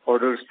orders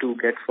to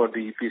get for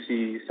the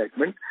EPC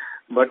segment,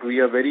 but we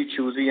are very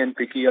choosy and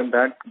picky on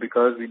that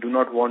because we do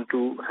not want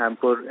to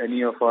hamper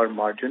any of our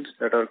margins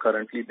that are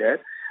currently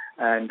there.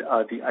 And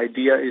the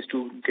idea is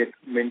to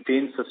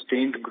maintain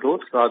sustained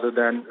growth rather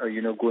than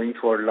going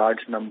for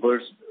large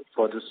numbers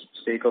for the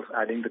sake of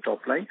adding the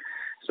top line.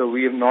 So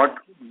we have not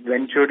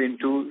ventured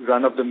into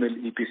run-of-the-mill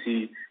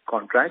EPC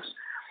contracts.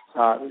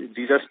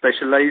 These are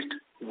specialized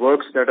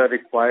works that are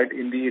required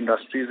in the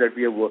industries that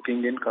we are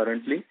working in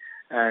currently.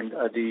 And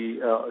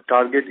the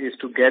target is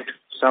to get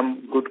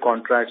some good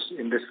contracts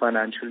in this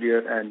financial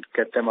year and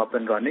get them up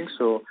and running.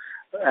 So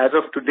as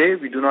of today,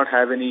 we do not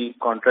have any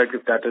contract,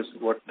 if that is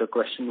what the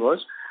question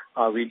was.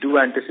 We do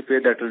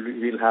anticipate that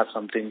we'll have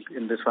something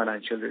in this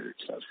financial year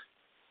itself.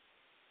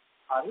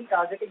 Are we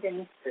targeting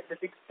any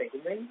specific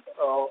segment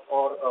or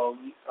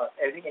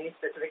any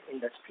specific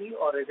industry,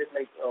 or is it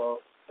like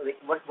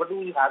what do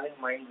we have in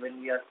mind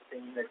when we are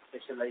saying that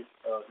specialized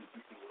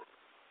BPC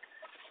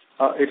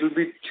work? It will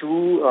be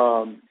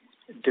too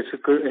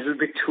difficult. It will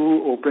be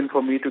too open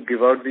for me to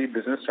give out the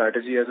business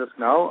strategy as of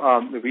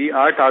now. We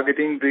are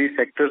targeting the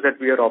sectors that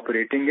we are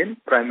operating in,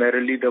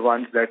 primarily the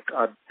ones that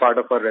are part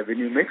of our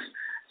revenue mix.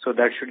 So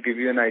that should give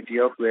you an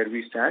idea of where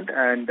we stand.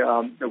 And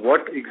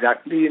what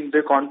exactly in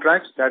the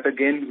contracts, that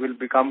again will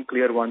become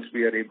clear once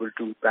we are able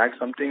to bag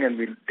something and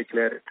we'll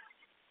declare it.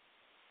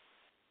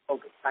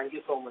 Okay. Thank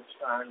you so much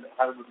and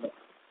have a good luck.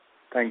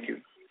 Thank you.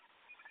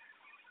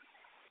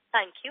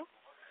 Thank you.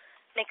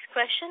 Next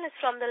question is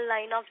from the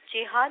line of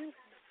Jehan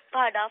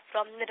Bhada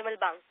from Nirmal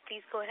Bang.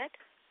 Please go ahead.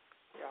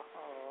 Yeah.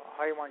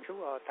 Hi, Himanshu.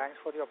 Thanks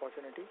for the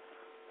opportunity.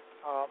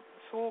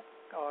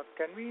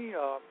 Can we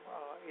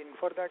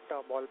infer that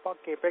ballpark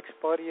capex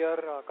per year,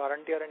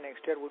 current year and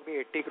next year would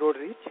be 80 crores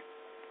each?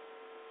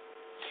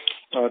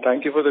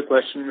 Thank you for the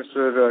question,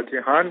 Mr.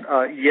 Jehan.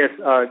 Yes,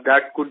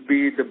 that could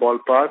be the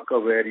ballpark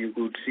where you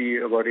could see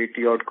about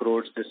 80 odd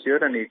crores this year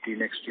and 80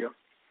 next year.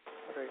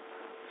 Right.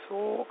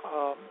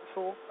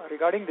 So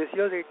regarding this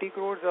year's 80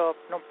 crores,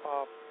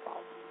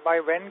 by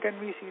when can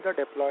we see the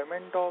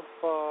deployment of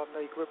the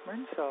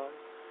equipment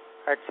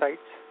at sites?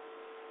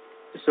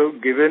 So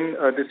given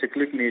the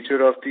cyclic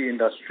nature of the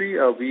industry,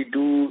 we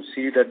do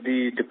see that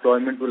the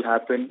deployment will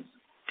happen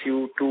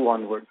Q2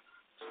 onward.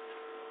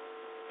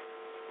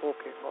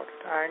 Okay, got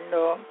it.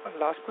 And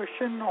last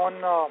question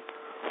on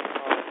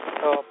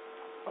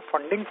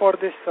funding for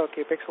this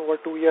capex over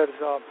 2 years.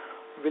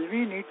 Will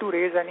we need to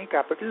raise any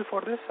capital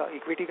for this,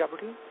 equity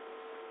capital?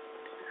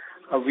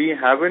 We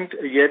haven't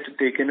yet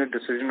taken a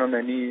decision on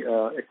any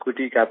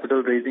equity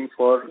capital raising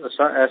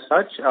as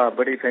such,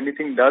 but if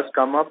anything does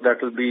come up,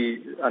 that will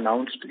be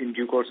announced in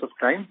due course of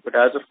time. But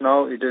as of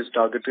now, it is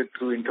targeted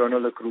through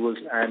internal accruals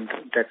and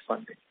debt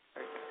funding.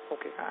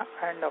 Okay.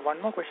 And one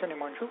more question,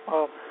 Himanshu.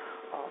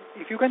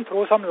 If you can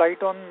throw some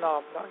light on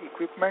the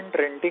equipment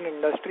renting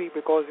industry,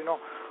 because,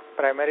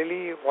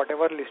 primarily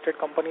whatever listed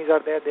companies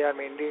are there, they are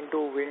mainly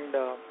into wind,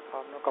 a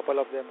couple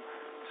of them.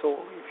 So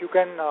if you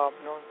can,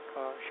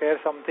 share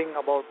something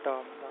about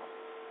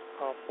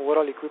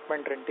overall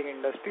equipment renting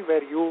industry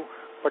where you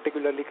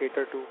particularly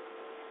cater to.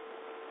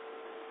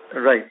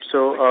 Right.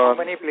 So how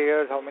many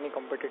players, how many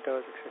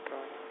competitors, etc.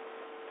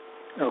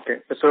 Okay.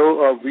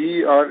 So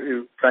we are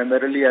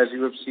primarily, as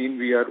you have seen,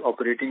 we are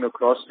operating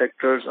across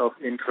sectors of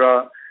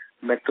infra,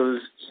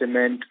 metals,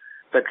 cement,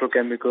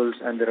 petrochemicals,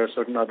 and there are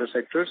certain other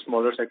sectors,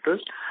 smaller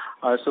sectors.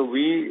 So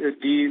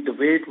the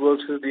way it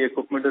works is the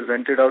equipment is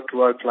rented out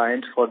to our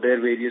clients for their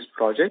various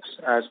projects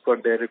as per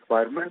their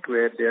requirement,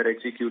 where they are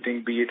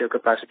executing, be it a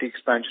capacity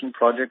expansion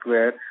project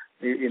where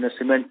in a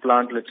cement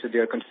plant, let's say they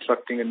are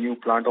constructing a new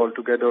plant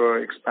altogether or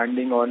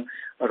expanding on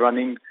a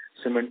running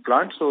cement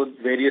plant. So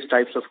various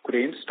types of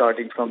cranes,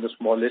 starting from the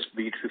smallest,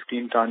 be it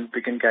 15-ton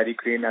pick and carry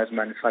crane as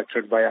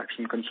manufactured by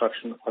Action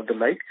Construction or the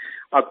like,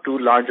 up to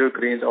larger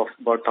cranes of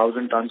about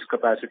 1,000 tons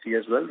capacity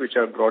as well, which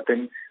are brought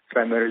in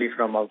primarily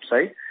from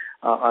outside,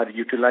 are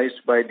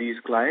utilized by these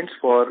clients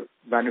for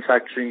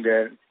manufacturing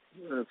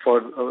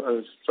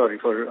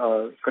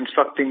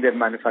constructing their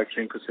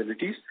manufacturing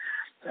facilities.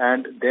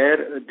 And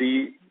there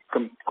the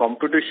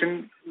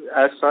competition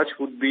as such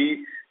would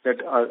be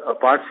that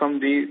apart from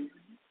the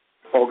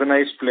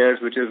organized players,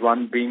 which is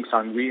one being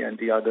Sangvi and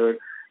the other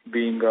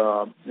being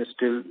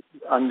still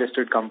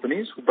unlisted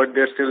companies, but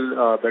they're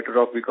still better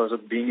off because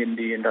of being in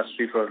the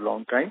industry for a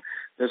long time.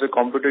 There's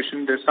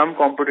some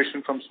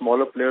competition from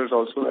smaller players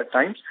also at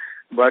times,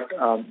 but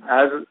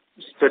as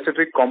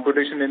specific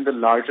competition in the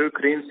larger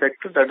crane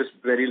sector, that is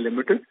very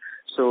limited.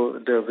 So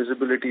the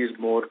visibility is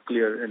more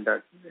clear in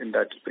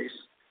that space.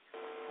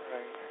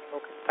 Right.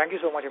 Okay. Thank you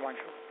so much,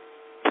 Himanshu.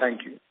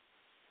 Thank you.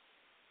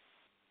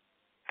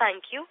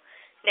 Thank you.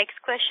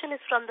 Next question is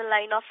from the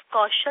line of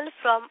Kaushal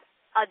from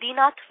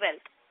Adinath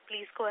Wealth.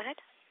 Please go ahead.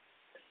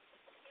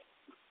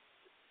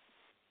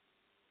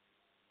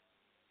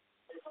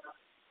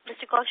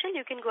 Mr. Kaushal,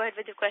 you can go ahead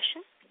with your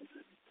question.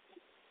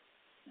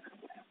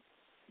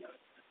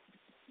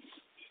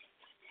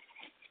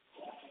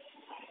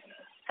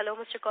 Hello,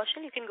 Mr.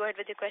 Kaushal, you can go ahead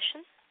with your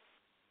question.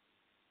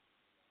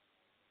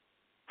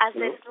 As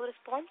there is no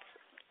response.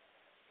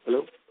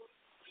 Hello?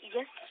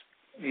 Yes.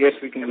 Yes,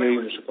 we can hear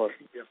you, Mr.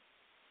 Kaushal. Yeah.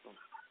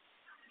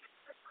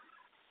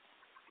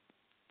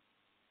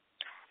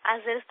 As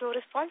there is no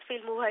response,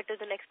 we'll move ahead to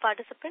the next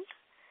participant.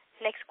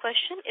 Next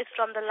question is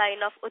from the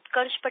line of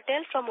Utkarsh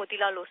Patel from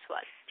Motilal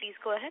Oswal. Please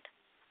go ahead.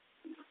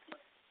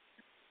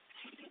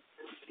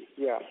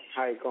 Yeah.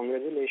 Hi.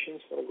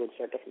 Congratulations for a good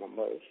set of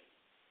numbers.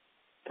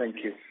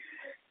 Thank you.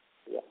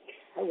 Yeah.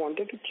 I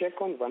wanted to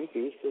check on one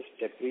piece, this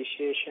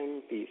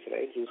depreciation piece,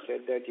 right? You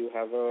said that you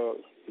have a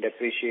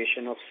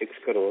depreciation of 6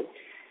 crore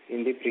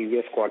in the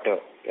previous quarter,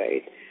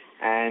 right?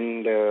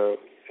 And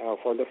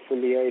for the full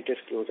year, it is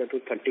closer to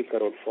 30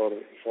 crore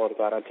for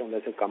Tarachand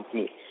as a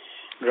company.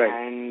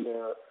 Right.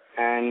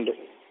 And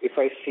if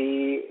I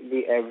see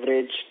the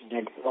average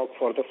net block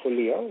for the full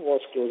year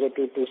was closer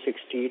to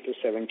 260 to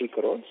 70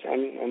 crores,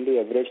 and the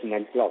average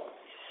net block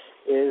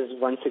is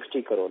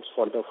 160 crores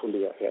for the full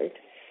year, right?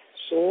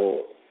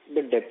 So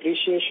the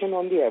depreciation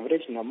on the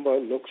average number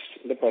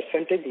the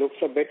percentage looks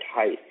a bit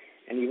high.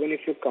 And even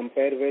if you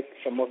compare with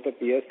some of the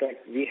peers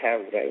that we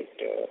have, right,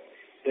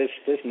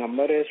 this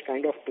number is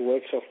kind of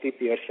towards of the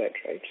peer set,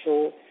 right?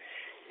 So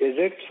is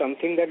it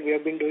something that we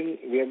have been doing?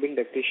 We have been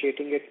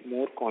depreciating it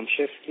more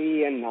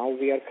consciously, and now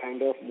we are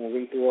kind of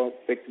moving to a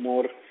bit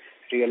more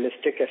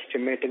realistic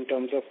estimate in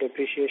terms of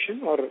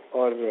depreciation, or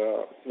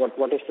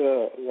what is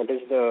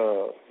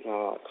the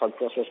thought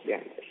process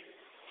behind this?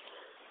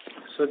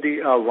 So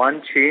the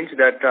one change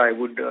that I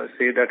would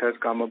say that has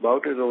come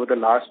about is over the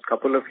last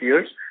couple of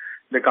years,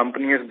 the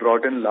company has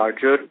brought in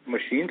larger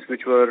machines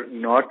which were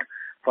not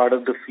part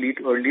of the fleet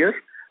earlier,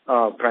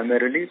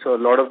 primarily. So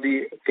a lot of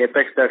the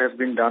capex that has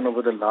been done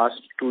over the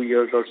last 2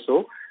 years or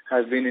so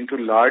has been into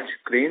large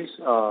cranes,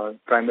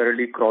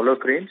 primarily crawler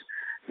cranes,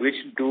 which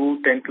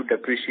do tend to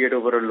depreciate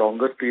over a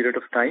longer period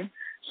of time.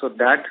 So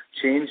that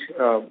change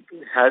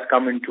has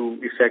come into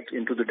effect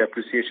into the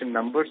depreciation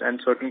numbers,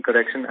 and certain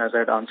correction, as I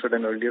had answered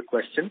an earlier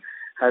question,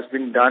 has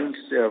been done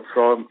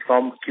from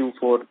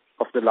Q4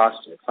 of the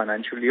last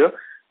financial year,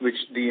 which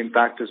the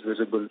impact is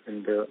visible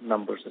in the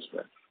numbers as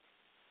well.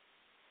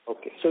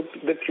 Okay, so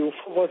the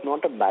Q4 was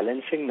not a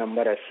balancing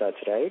number as such,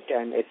 right?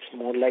 And it's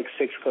more like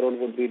 6 crore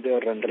would be the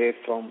run rate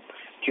from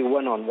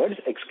Q1 onwards,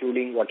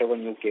 excluding whatever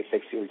new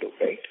capex you'll do,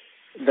 right?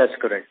 That's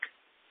correct.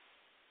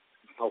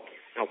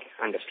 Okay,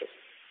 understood.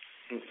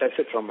 That's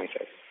it from my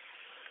side.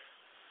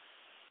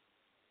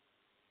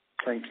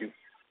 Thank you.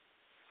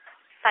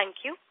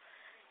 Thank you.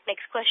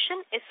 Next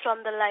question is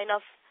from the line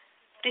of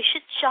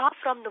Rishit Shah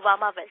from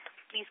Nuvama Wealth.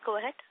 Please go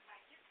ahead.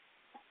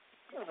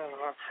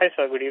 Hi,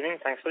 sir. Good evening.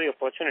 Thanks for the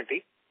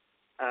opportunity.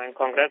 And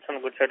congrats on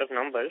a good set of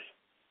numbers.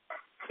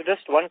 So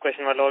just one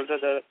question, while all the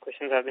other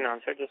questions have been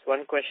answered, just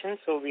one question.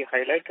 So we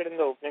highlighted in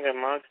the opening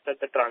remarks that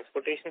the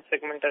transportation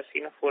segment has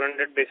seen a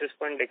 400 basis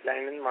point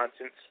decline in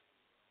margins.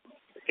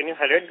 Can you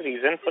highlight the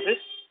reason for this?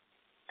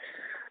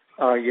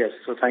 Yes.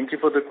 So thank you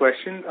for the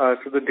question.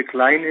 So the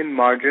decline in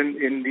margin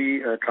in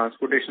the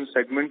transportation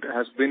segment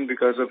has been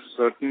because of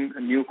certain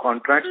new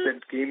contracts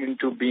that came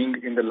into being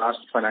in the last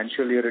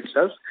financial year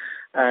itself,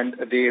 and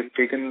they have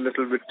taken a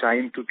little bit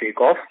time to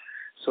take off.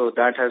 So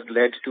that has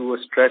led to a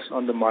stress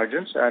on the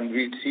margins, and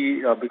we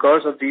see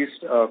because of these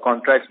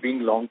contracts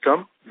being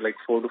long-term, like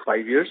 4 to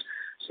 5 years,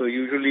 so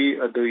usually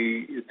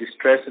the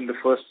stress in the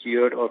first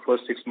year or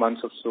first 6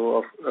 months or so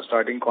of a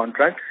starting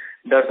contract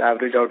does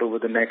average out over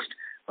the next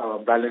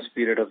balance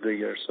period of the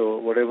year. So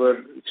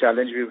whatever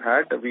challenge we've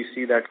had, we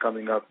see that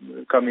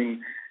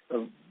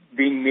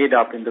being made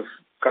up in the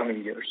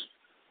coming years.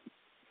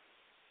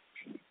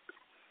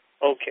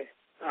 Okay.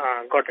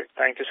 Got it.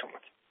 Thank you so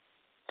much.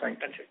 Thank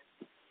you. That's it.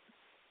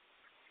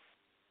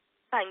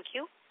 Thank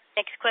you.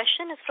 Next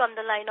question is from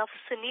the line of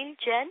Sunil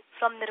Jain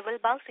from Nirmal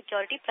Bang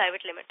Security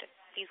Private Limited.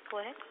 Please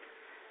go ahead.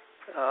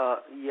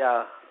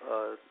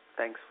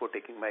 Thanks for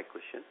taking my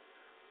question.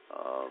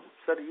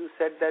 Sir, you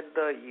said that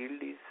the yield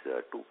is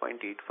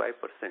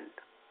 2.85%.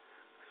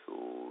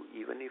 So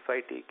even if I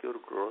take your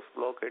gross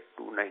block at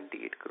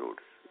 298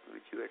 crores,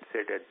 which you had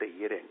said at the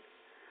year end,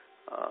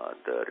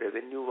 the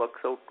revenue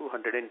works out to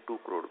 102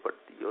 crore, but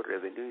your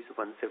revenue is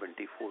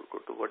 174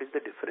 crore. So what is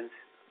the difference?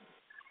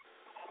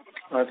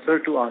 Sir,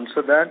 to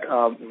answer that,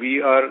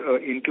 we are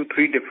into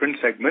 3 different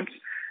segments,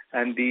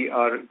 and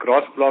our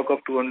gross block of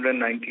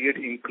 298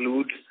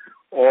 includes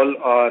all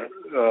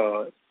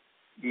our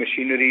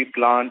machinery,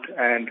 plant,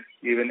 and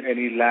even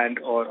any land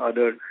or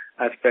other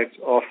aspects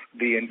of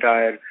the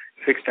entire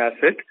fixed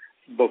asset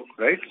book,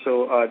 right?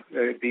 So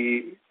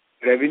the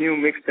revenue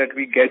mix that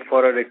we get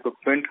for our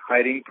equipment,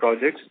 hiring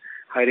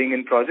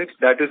in projects,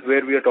 that is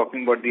where we are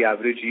talking about the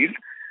average yield.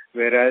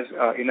 Whereas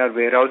in our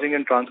warehousing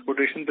and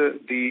transportation,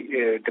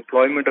 the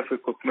deployment of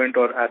equipment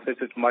or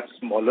assets is much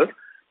smaller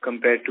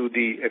compared to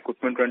the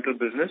equipment rental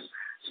business.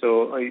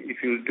 So if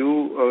you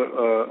do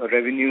a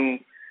revenue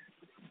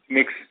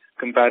mix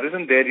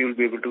comparison, there you'll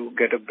be able to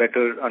get a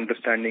better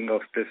understanding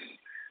of this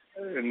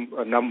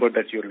number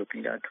that you're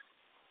looking at.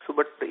 So,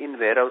 but in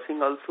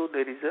warehousing also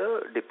there is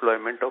a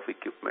deployment of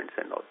equipments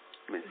and all.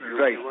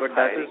 Right, but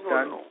that is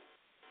done. No?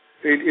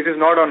 It is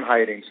not on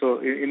hiring. So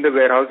in the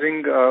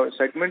warehousing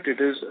segment,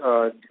 it is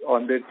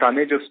on the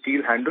tonnage of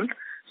steel handled.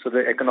 So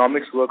the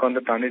economics work on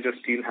the tonnage of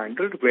steel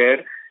handled,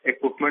 where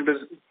equipment is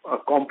a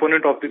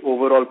component of the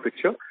overall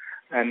picture.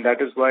 And that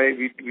is why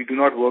we do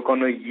not work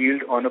on a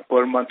yield on a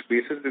per month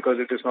basis, because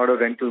it is not a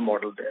rental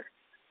model there.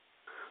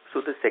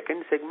 So the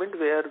second segment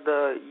where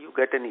you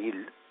get an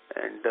yield,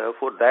 and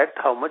for that,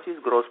 how much is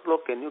gross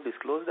block? Can you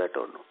disclose that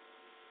or no?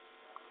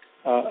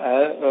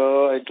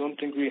 I don't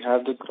think we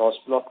have the gross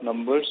block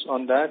numbers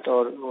on that,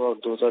 or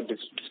those are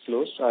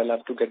disclosed. I'll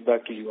have to get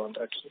back to you on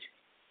that, sir.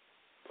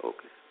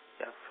 Okay.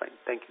 Yeah, fine.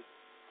 Thank you.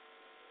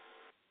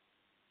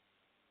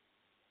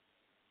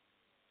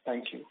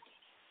 Thank you.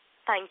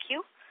 Thank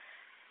you.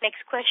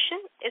 Next question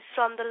is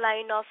from the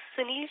line of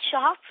Sunil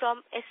Shah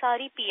from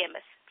SRE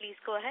PMS. Please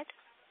go ahead.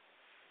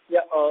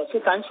 Yeah, so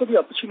thanks for the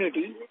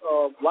opportunity.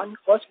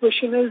 First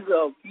question is,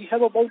 we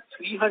have about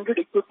 300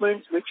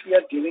 equipments which we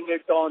are giving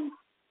it on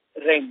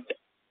rent.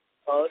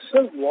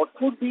 Sir, what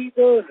would be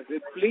the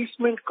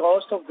replacement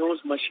cost of those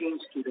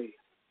machines today?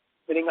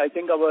 Meaning, I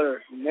think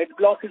our net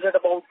block is at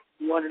about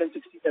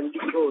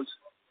 260-70 crores.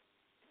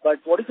 But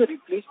what is the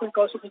replacement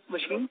cost of this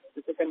machine,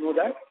 if you can know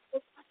that?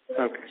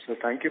 Okay, so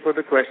thank you for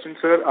the question,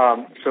 sir.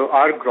 So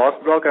our gross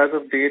block as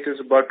of date is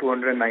about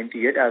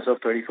 298 as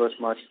of 31st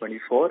March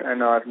 24,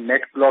 and our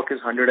net block is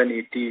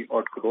 180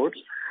 odd crores.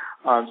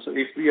 So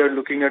if we are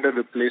looking at a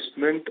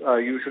replacement,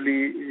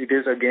 usually it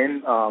is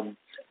again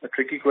a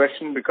tricky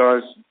question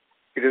because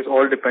it is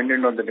all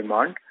dependent on the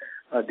demand.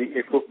 The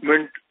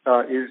equipment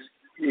is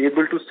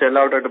able to sell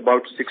out at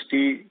about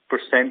 60%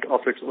 of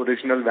its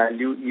original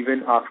value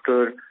even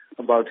after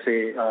about,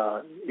 say,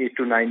 8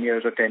 to 9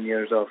 years or 10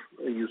 years of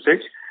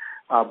usage.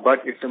 But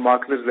if the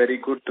market is very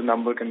good, the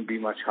number can be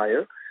much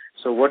higher.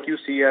 So what you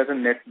see as a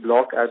net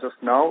block as of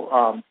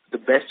now, the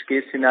best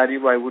case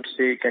scenario I would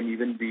say can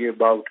even be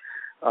about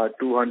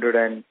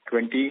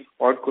 220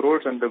 odd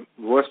crores, and the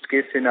worst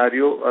case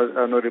scenario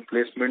on a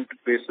replacement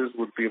basis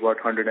would be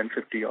about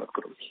 150 odd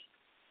crores.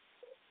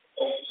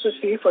 So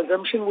safe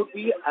assumption would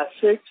be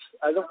assets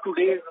as of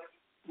today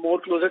more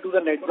closer to the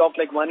net block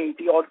like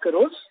 180 odd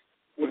crores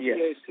would be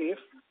a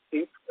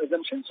safe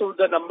assumption. So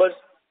the numbers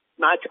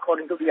match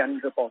according to the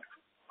annual report.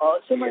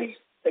 So my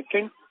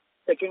second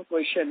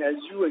question, as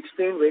you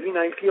explained very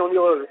nicely on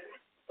your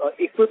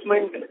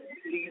equipment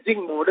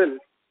leasing model,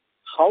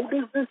 how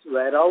does this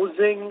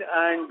warehousing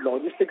and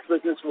logistics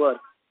business work?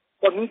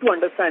 For me to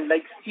understand,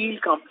 like steel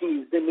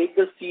companies, they make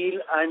the steel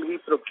and we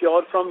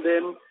procure from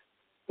them,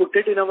 put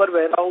it in our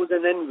warehouse,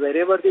 and then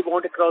wherever they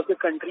want across the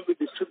country, we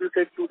distribute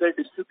it to their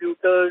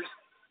distributors.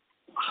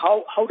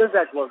 How does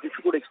that work? If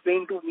you could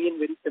explain to me in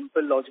very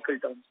simple, logical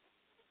terms.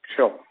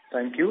 Sure.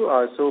 Thank you.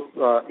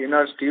 So in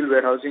our steel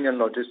warehousing and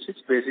logistics,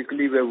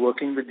 basically we're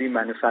working with the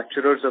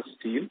manufacturers of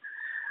steel,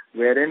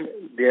 wherein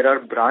there are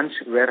branch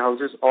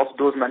warehouses of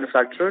those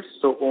manufacturers,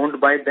 so owned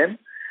by them,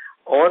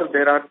 or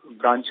there are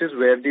branches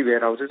where the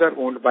warehouses are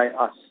owned by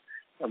us.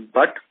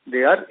 But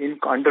they are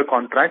under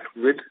contract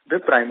with the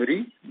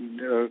primary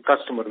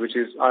customer, which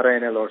is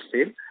RINL or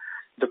SAIL.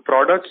 The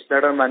products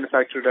that are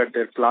manufactured at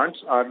their plants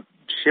are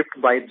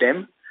shipped by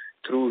them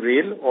through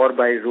rail or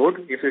by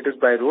road. If it is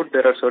by road,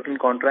 there are certain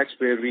contracts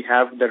where we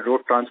have the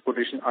road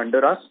transportation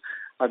under us.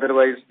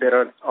 Otherwise, there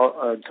are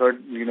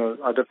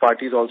other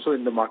parties also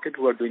in the market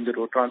who are doing the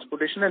road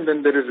transportation, and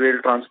then there is rail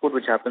transport,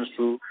 which happens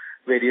through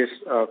various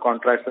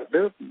contracts that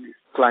the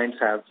clients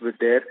have with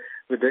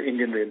the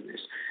Indian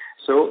Railways.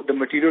 So the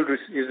material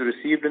is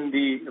received in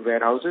the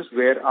warehouses,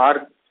 where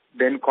our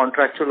then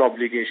contractual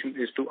obligation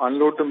is to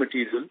unload the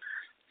material,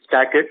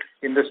 stack it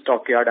in the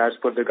stockyard as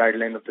per the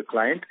guideline of the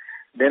client,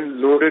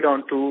 then load it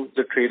onto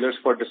the trailers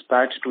for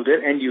dispatch to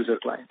their end user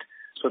client.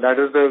 So that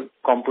is the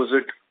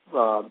composite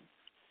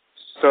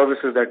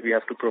services that we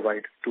have to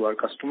provide to our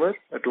customer,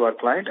 to our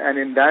client, and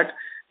in that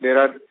there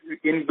are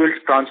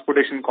inbuilt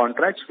transportation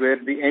contracts where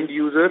the end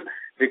user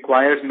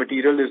requires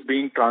material is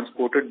being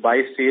transported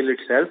by SAIL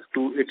itself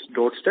to its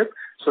doorstep.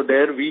 So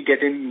there we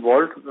get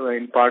involved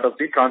in part of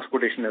the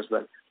transportation as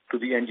well to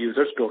the end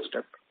user's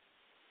doorstep.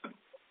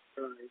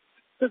 Right.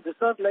 So this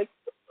is like,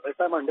 if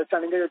I'm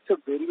understanding it, it's a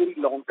very, very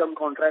long-term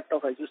contract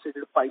of, as you said,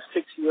 5-6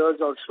 years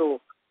or so.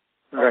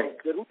 Right.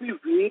 There would be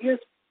various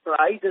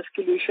price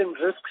escalation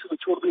risks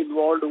which would be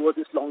involved over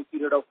this long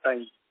period of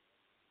time.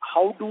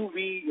 How do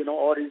we,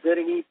 or is there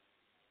any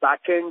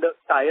back-end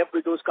tie-up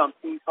with those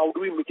companies? How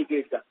do we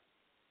mitigate that?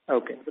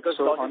 Okay. Because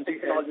so on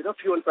the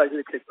fuel prices,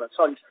 etc.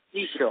 Sorry,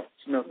 please. Sure.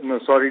 No,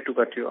 sorry to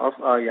cut you off.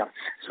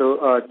 So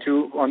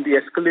on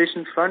the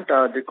escalation front,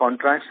 the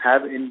contracts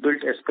have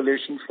inbuilt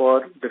escalation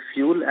for the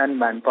fuel and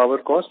manpower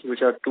cost,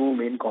 which are two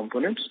main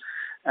components.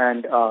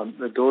 And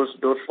those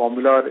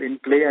formula are in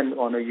play, and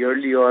on a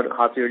yearly or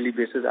half-yearly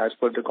basis, as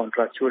per the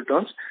contractual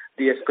terms,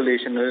 the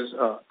escalation is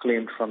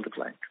claimed from the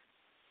client.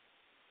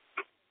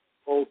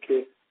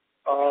 Okay.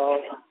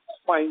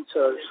 Fine,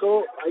 sir.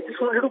 So I just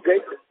wanted to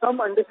get some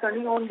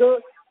understanding on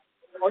the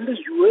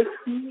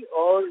USP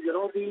or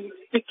the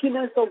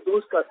stickiness of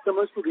those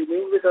customers to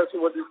remain with us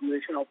over the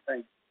duration of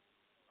time.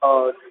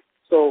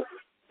 So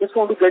just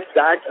want to get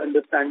that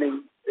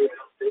understanding. If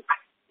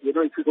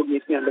you could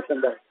make me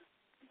understand that.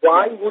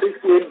 Why would a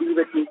SAIL be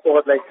with me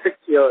for like 6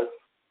 years?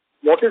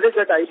 What is it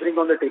that I bring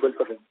on the table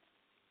for them?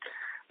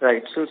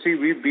 Right. So see,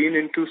 we've been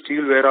into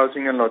steel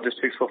warehousing and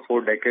logistics for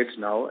 4 decades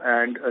now,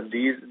 and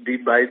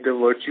by the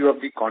virtue of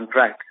the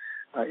contract,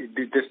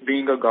 this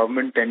being a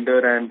government tender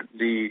and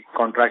the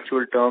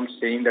contractual terms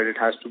saying that it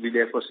has to be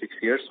there for 6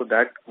 years, so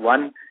that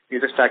one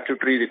is a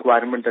statutory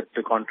requirement that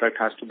the contract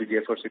has to be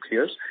there for 6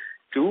 years.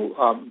 Two,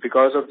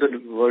 because of the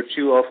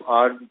virtue of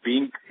our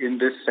being in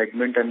this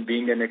segment and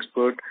being an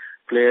expert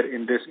player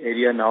in this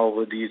area now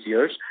over these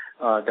years,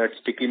 that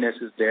stickiness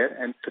is there.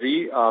 And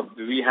three,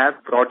 we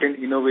have brought in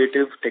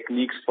innovative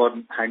techniques for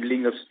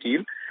handling of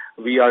steel.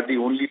 We are the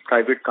only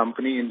private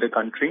company in the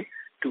country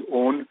to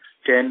own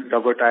 10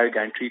 rubber tire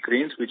gantry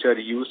cranes which are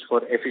used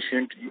for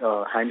efficient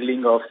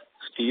handling of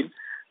steel.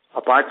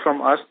 Apart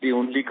from us, the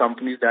only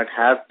companies that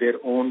have their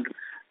own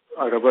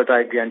rubber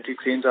tire gantry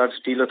cranes are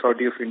Steel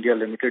Authority of India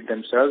Limited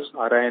themselves,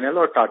 RINL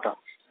or Tata.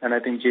 And I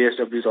think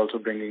JSW is also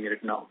bringing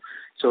it now.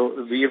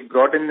 So we have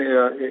brought in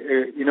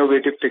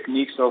innovative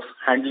techniques of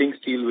handling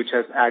steel which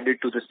has added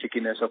to the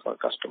stickiness of our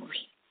customers.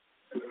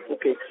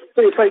 Okay.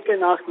 So if I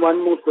can ask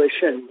one more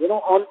question,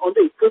 on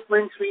the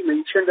equipment, we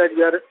mentioned that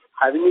we are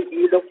having a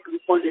yield of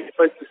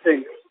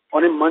 2.85%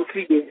 on a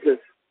monthly basis.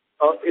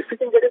 If we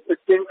can get a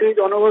percentage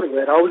on our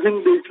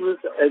warehousing basis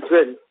as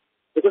well,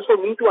 because for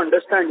me to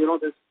understand,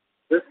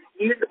 this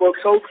yield works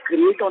out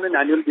great on an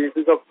annual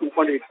basis of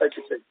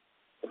 2.85%.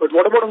 But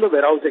what about on the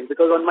warehousing?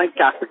 Because on my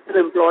capital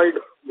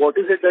employed, what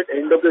is it at the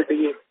end of the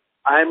day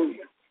I am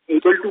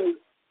able to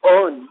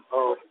earn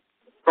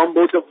from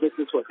both of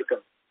business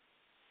verticals?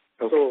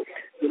 Okay. So,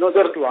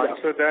 to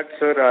answer that,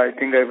 sir, I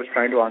think I was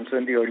trying to answer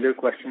in the earlier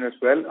question as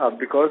well.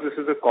 Because this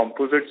is a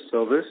composite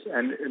service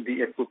and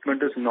the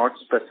equipment is not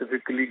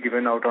specifically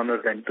given out on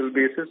a rental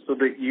basis, so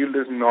the yield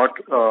is not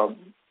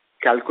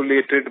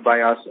calculated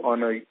by us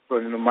on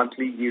a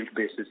monthly yield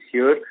basis.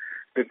 Here,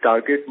 the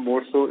target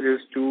more so is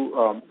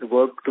to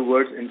work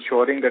towards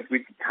ensuring that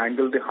we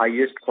handle the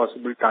highest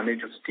possible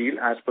tonnage of steel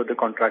as per the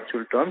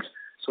contractual terms,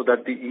 so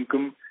that the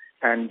income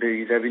and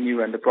the revenue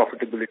and the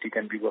profitability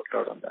can be worked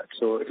out on that.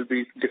 So it will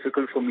be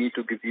difficult for me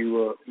to give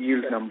you a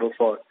yield number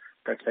for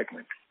that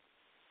segment.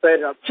 Fair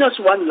enough. Just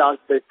one last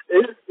bit.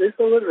 Is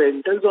our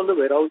rentals on the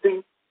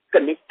warehousing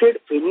connected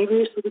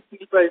anyways to the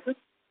steel prices?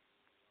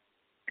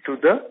 To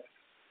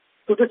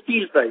the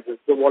steel prices,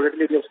 the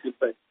volatility of steel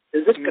prices.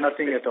 Is it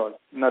nothing at all?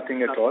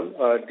 Nothing at all.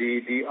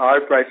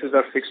 Our prices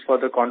are fixed for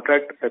the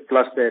contract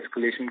plus the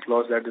escalation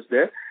clause that is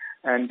there.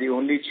 And the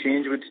only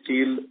change with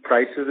steel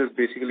prices is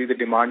basically the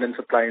demand and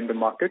supply in the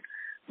market,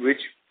 which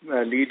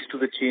leads to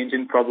the change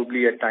in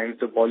probably at times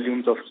the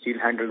volumes of steel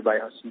handled by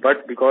us.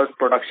 But because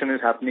production is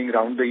happening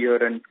round the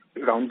year and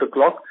round the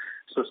clock,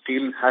 so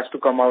steel has to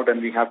come out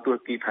and we have to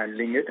keep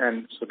handling it.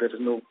 And so there is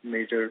no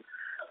major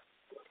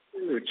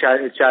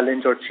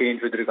challenge or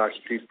change with regards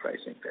to steel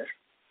pricing there.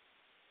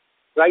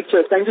 Right,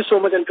 sir. Thank you so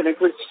much, and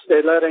connect with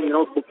Stellar and,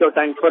 book your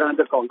time for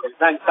another call.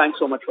 Thanks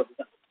so much for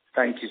that.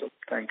 Thank you, sir.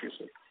 Thank you,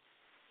 sir.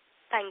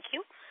 Thank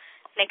you.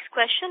 Next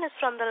question is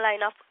from the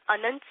line of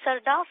Anand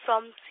Sarda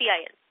from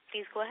CIL.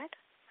 Please go ahead.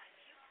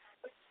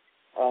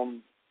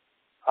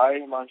 Hi,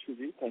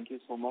 Himanshuji. Thank you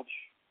so much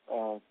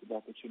for the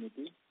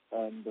opportunity,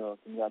 and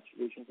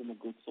congratulations on a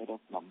good set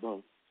of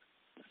numbers.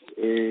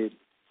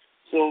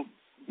 So,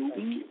 do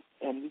we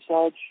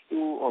envisage to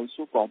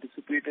also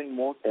participate in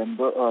more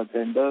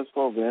tenders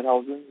for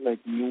warehousing, like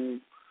new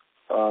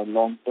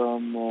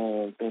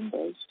long-term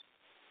tenders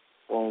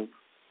for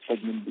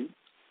segment B?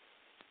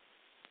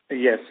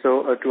 Yes.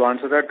 So to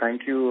answer that,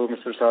 thank you,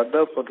 Mr.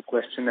 Sarda, for the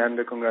question and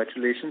the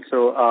congratulations.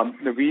 So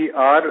we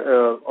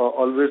are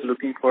always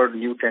looking for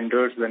new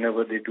tenders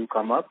whenever they do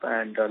come up.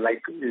 And I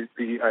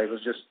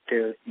was just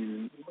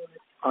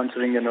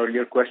answering an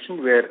earlier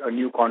question where a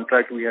new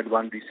contract we had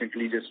won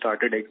recently just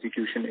started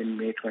execution in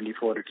May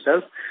 24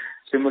 itself.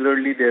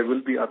 Similarly, there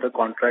will be other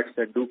contracts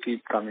that do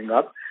keep coming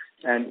up,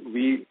 and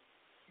we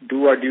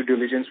do our due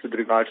diligence with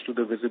regards to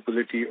the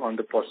visibility on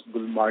the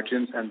possible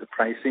margins and the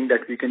pricing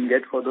that we can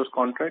get for those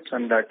contracts,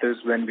 and that is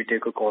when we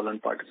take a call on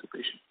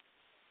participation.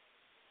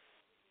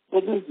 So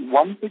this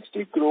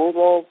 160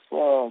 crore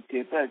of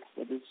capex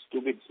that is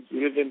to be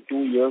executed in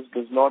 2 years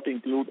does not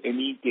include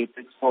any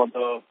capex for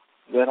the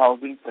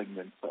warehousing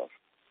segment, sir?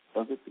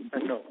 Does it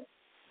include? No.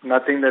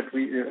 Nothing that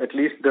at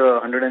least the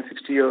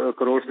 160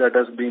 crores that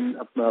has been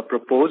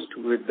proposed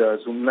with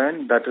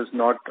Zoomland, that is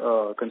not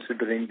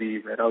considering the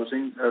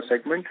warehousing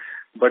segment.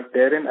 But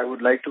therein, I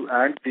would like to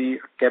add the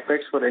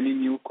capex for any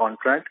new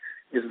contract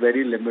is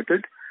very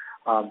limited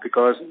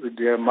because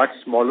they are much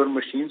smaller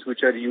machines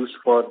which are used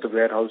for the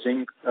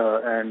warehousing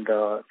and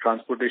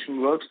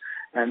transportation works,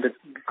 and the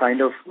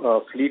kind of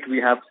fleet we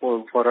have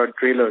for our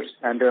trailers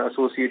and the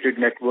associated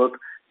network,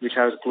 which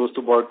has close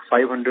to about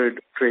 500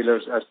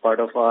 trailers as part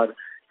of our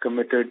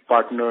committed,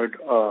 partnered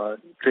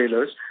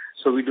trailers.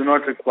 So we do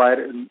not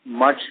require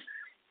much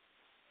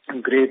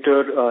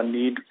greater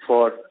need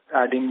for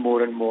adding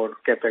more and more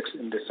capex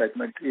in this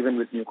segment, even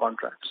with new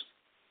contracts.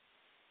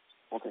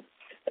 Okay.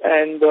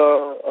 And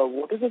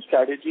what is the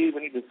strategy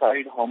when you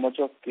decide how much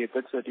of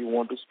capex that you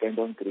want to spend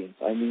on cranes?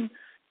 I mean,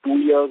 2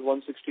 years,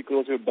 160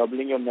 crores, you're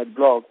doubling your net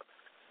block.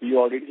 You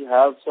already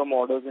have some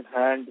orders in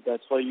hand.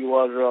 That's why you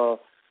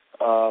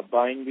are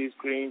buying these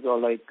cranes, or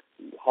like,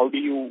 how do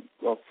you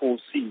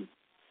foresee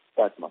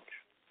that much?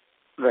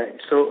 Right.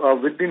 So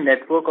with the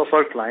network of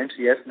our clients,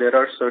 yes, there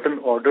are certain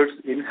orders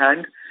in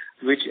hand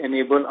which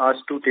enable us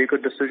to take a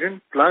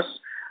decision. Plus,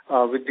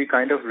 with the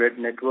kind of red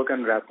network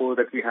and rapport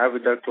that we have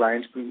with our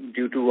clients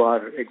due to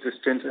our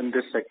existence in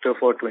this sector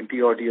for 20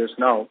 odd years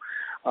now,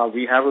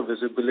 we have a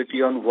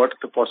visibility on what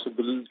the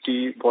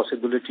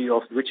possibility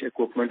of which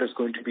equipment is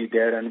going to be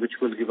there, and which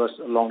will give us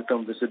a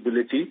long-term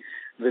visibility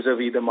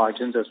vis-a-vis the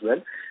margins as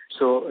well.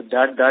 So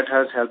that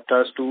has helped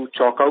us to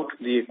chalk out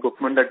the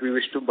equipment that we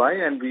wish to buy,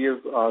 and we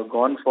have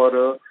gone for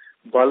a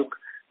bulk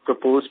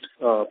proposed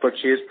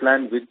purchase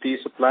plan with the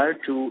supplier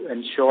to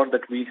ensure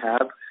that we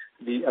have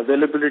the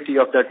availability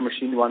of that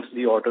machine once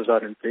the orders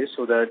are in place,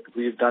 so that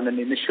we've done an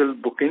initial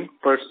booking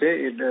per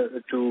se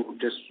to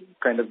just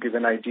kind of give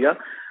an idea.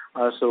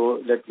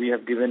 So that we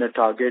have given a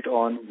target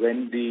on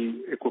when the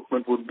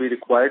equipment would be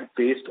required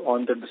based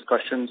on the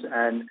discussions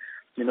and,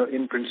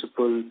 in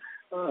principle,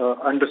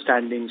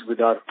 understandings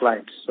with our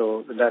clients.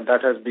 So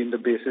that has been the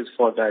basis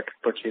for that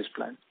purchase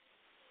plan.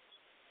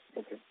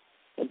 Okay.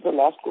 And the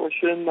last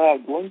question,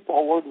 going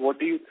forward, what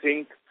do you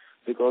think,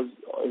 because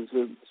there's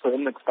a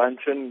certain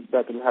expansion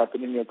that will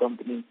happen in your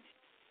company,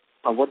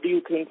 what do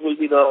you think will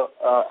be the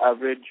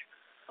average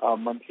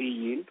monthly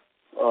yield,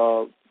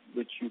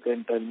 which you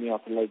can tell me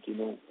after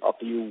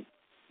you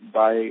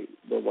buy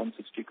the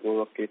 160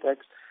 crore of capex,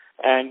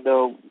 and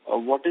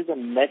what is the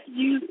net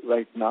yield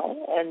right now,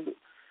 and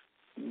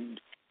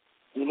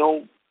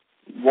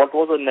what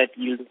was the net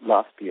yield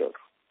last year,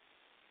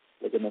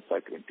 like in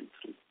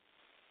FY2023?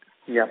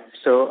 Yeah.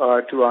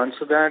 So to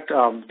answer that,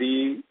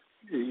 the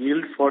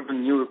yield for the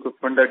new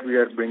equipment that we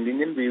are bringing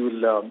in, we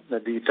will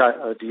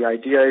the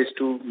idea is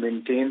to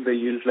maintain the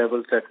yield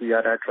levels that we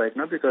are at right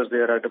now, because they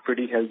are at a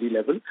pretty healthy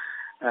level.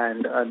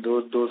 And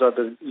those are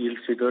the yield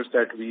figures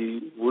that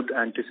we would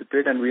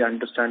anticipate, and we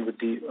understand with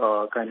the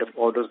kind of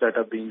orders that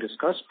are being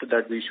discussed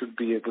that we should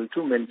be able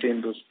to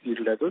maintain those yield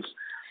levels.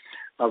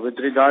 With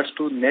regards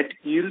to net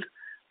yield,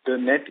 the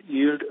net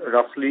yield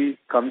roughly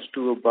comes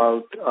to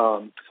about,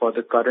 for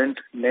the current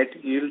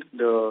net yield,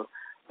 the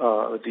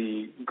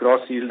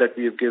gross yield that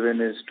we have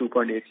given is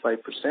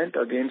 2.85%.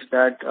 Against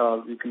that,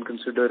 we can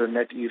consider a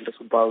net yield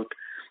of about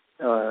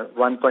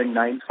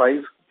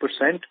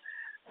 1.95%.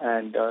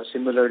 And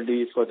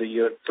similarly, for the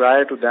year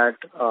prior to that,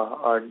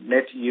 our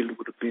net yield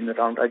would have been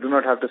around, I do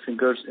not have the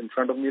figures in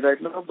front of me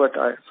right now, but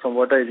from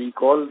what I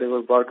recall, they were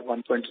about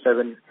 1.7%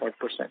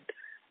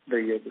 the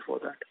year before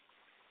that.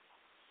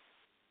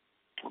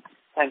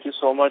 Thank you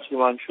so much,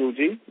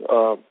 Himanshu-ji,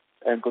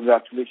 and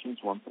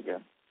congratulations once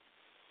again.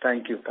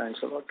 Thank you.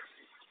 Thanks a lot.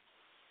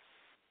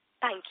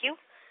 Thank you.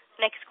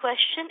 Next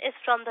question is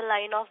from the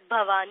line of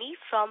Bhavani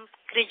from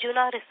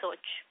Krijuna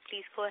Research.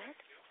 Please go ahead.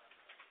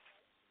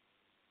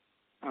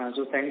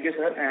 So thank you,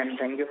 sir, and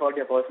thank you for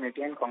the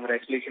opportunity, and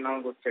congratulations on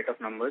a good set of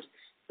numbers.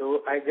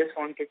 So I just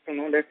wanted to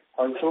know that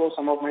also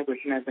some of my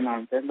question has been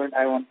answered, but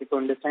I wanted to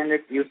understand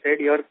that you said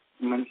your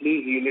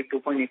monthly yield is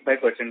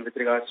 2.85% with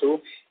regards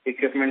to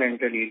equipment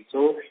rental yield.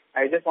 So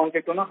I just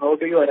wanted to know, how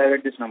do you arrive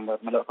at this number?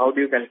 How do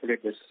you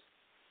calculate this?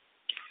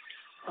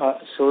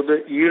 So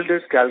the yield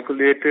is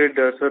calculated,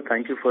 sir,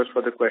 thank you first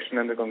for the question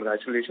and the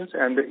congratulations.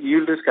 And the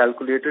yield is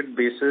calculated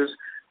basis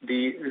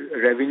the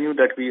revenue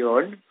that we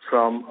earn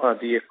from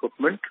the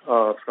equipment,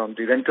 from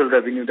the rental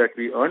revenue that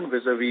we earn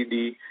vis-a-vis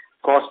the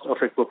cost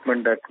of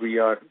equipment that we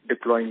are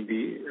deploying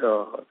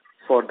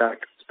for that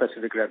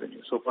specific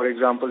revenue. So, for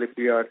example, if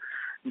we are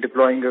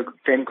deploying a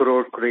 10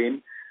 crore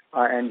crane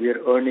and we are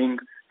earning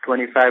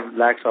 25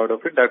 lakhs out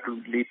of it, that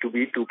will lead to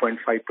be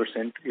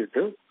 2.5% is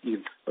the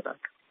yield for that,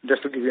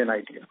 just to give you an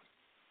idea.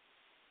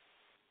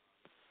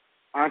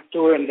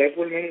 So that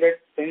will mean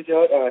that since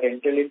your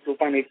rental is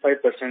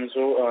 2.85%,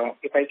 so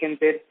if I can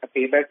say a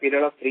payback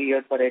period of 3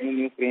 years for any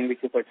new crane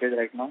which you purchase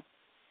right now?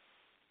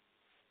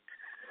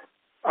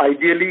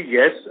 Ideally,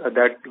 yes,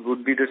 that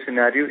would be the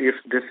scenario if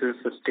this is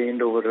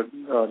sustained over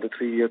the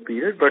 3-year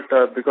period. But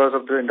because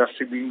of the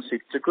industry being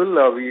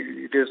cyclical,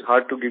 it is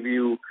hard to give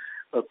you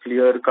a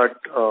clear-cut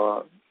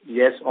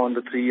yes on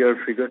the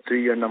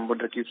 3-year number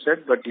that you've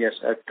said. But yes,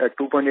 at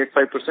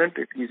 2.85%,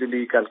 it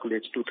easily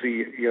calculates to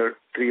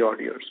 3 odd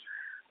years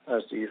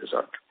as the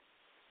result.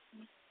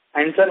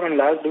 And sir, one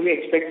last, do we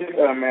expect this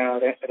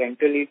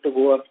rental yield to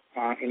go up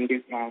in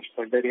the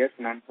further years,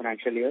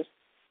 non-financial years?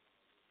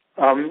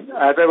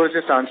 As I was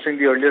just answering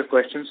the earlier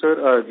question,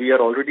 sir, we are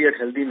already at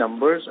healthy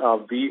numbers.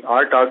 We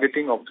are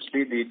targeting,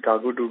 obviously, the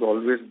target would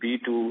always be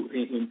to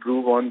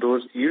improve on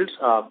those yields,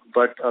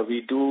 but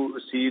we do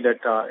see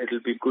that it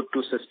will be good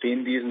to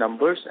sustain these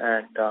numbers,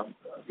 and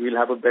we'll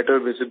have a better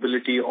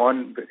visibility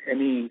on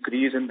any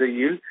increase in the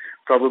yield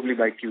probably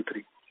by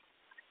Q3.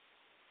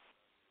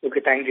 Okay,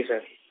 thank you,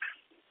 sir.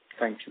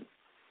 Thank you.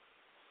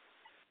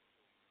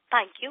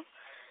 Thank you.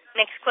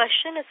 Next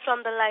question is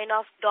from the line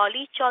of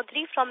Dolly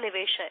Chaudhary from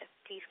Niveshaay.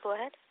 Please go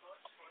ahead.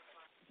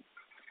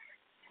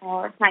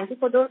 Thank you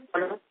for the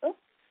follow-up, sir.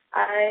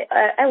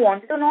 I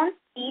want to know on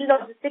steel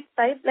logistics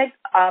side, like,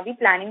 are we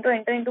planning to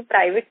enter into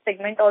private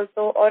segment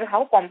also, or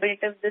how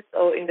competitive this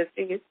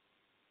industry is?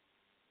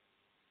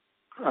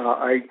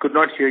 I could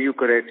not hear you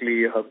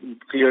correctly,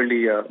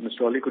 clearly,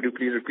 Mr. Oli. Could you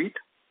please repeat?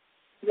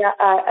 Yeah,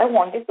 I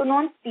wanted to know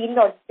on steel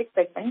logistics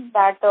segment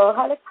that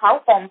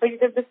how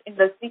competitive this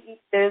industry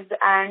is,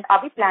 and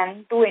are we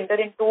planning to enter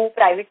into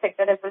private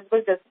sector as well?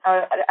 Because just,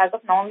 as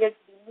of now we are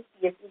dealing with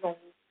PSUs only.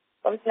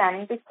 So are we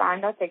planning to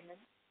expand our segment?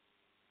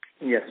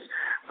 Yes.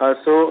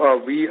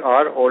 So we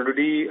are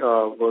already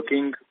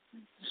working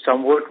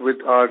somewhat with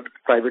our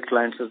private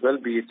clients as well,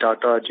 be it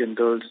Tata,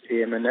 Jindal's,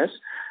 AMNS.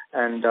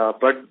 And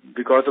but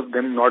because of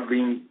them not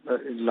being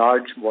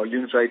large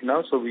volumes right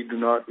now, so we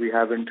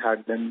haven't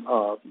had them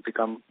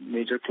become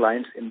major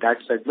clients in that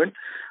segment.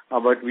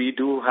 But we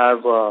do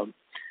have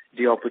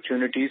the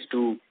opportunities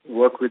to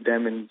work with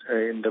them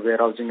in the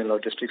warehousing and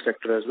logistics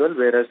sector as well,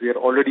 whereas we are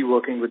already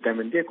working with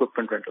them in the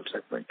equipment rental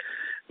segment.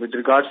 With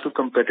regards to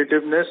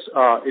competitiveness,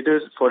 it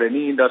is for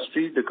any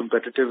industry, the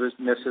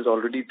competitiveness is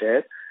already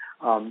there.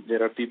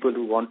 There are people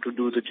who want to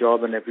do the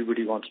job and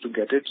everybody wants to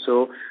get it.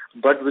 So,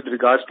 but with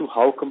regards to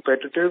how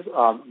competitive,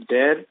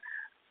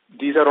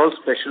 these are all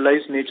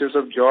specialized natures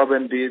of job,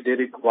 and they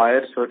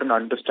require certain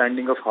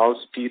understanding of how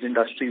steel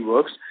industry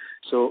works.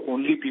 So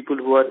only people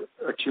who are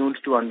attuned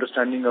to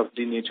understanding of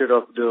the nature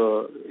of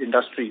the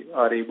industry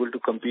are able to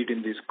compete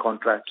in these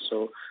contracts.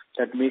 So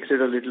that makes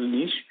it a little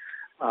niche.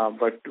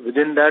 But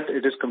within that,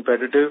 it is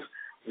competitive.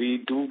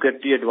 We do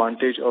get the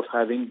advantage of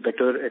having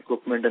better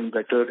equipment and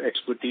better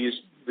expertise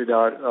with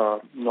our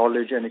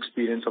knowledge and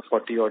experience of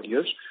 40-odd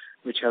years,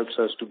 which helps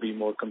us to be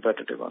more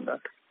competitive on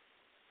that.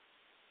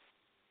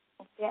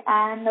 Okay,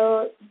 and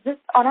just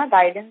on our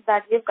guidance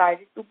that we have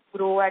guided to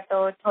grow at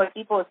a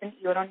 30%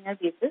 year-on-year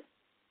basis.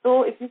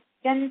 So if you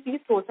can please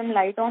throw some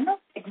light on the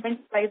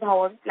segment-wise,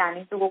 how are we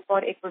planning to go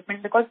for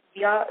equipment? Because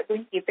we are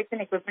doing capex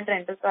and equipment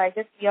rental, so I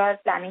guess we are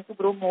planning to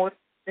grow more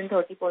than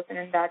 30%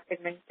 in that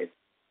segment is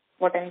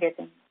what I'm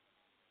getting.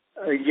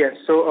 Yes,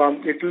 so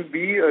it will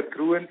be a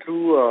through and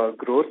through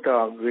growth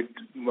with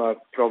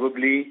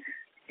probably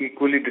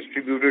equally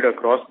distributed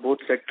across both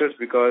sectors,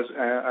 because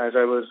as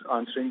I was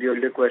answering the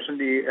earlier question,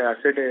 the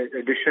asset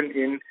addition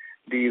in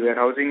the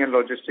warehousing and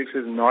logistics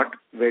is not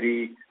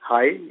very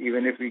high,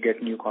 even if we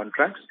get new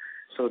contracts.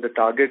 So the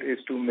target is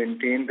to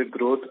maintain the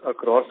growth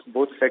across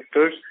both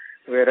sectors,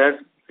 whereas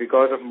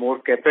because of more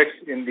capex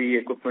in the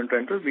equipment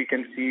rental, we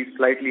can see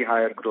slightly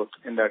higher growth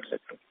in that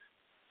sector.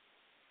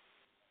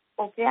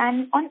 Okay,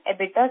 and on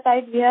EBITDA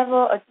side, we have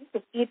at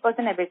least 58%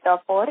 EBITDA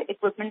for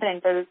equipment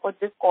rental for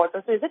this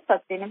quarter. So is it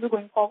sustainable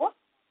going forward?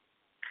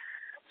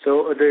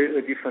 So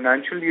the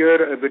financial year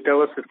EBITDA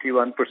was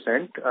 51%,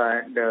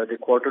 and the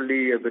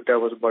quarterly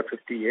EBITDA was about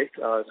 58%.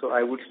 So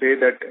I would say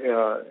that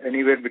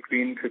anywhere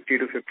between 50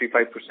 to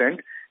 55%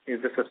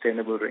 is the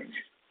sustainable range.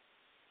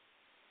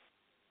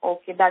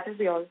 Okay, that will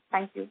be all.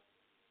 Thank you.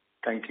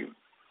 Thank you.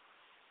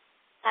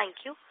 Thank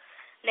you.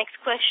 Next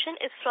question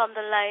is from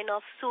the line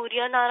of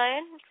Surya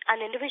Narayan, an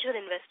individual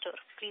investor.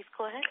 Please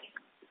go ahead.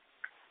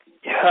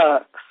 Yeah.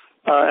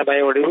 Am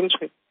I audible?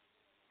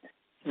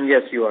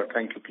 Yes, you are.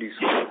 Thank you. Please.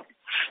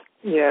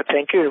 Yeah,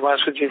 thank you,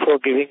 Himanshuji, for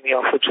giving me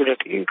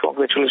opportunity.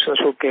 Congratulations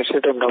for great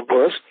set of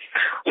numbers.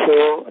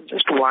 So,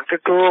 just wanted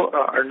to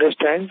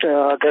understand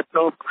that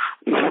now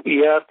if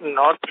we are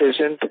not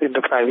present in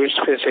the private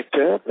space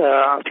sector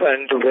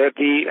and where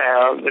the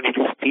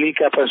steel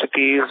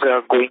capacity is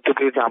going to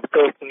be ramped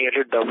up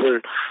nearly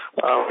doubled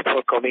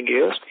for coming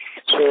years.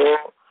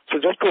 So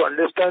just to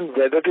understand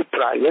whether the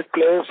private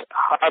players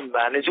are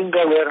managing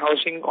their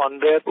warehousing on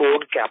their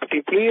own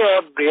capacity, or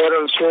they are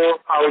also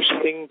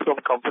outsourcing from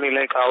a company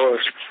like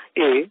ours.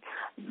 A.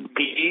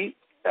 B.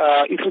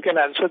 If you can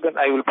answer, then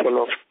I will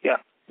follow up. Yeah.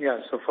 Yeah.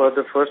 So for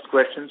the first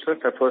question, sir,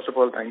 first of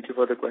all, thank you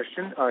for the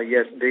question.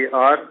 Yes, they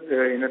are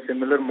in a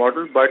similar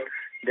model, but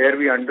there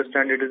we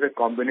understand it is a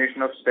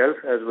combination of self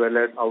as well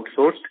as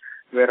outsourced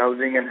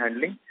warehousing and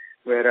handling.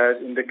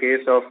 Whereas in the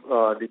case of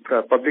the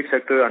public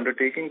sector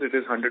undertakings, it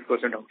is 100%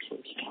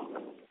 outsourced.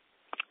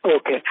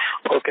 Okay.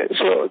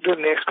 So the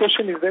next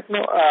question is that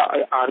now,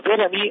 are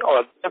there any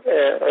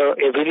other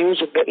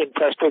avenues in the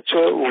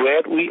infrastructure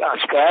where we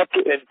aspire to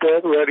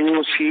enter, where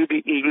you see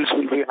the yields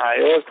will be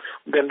higher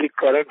than the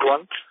current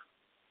one?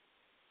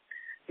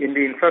 In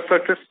the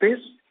infrastructure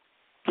space?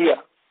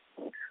 Yeah.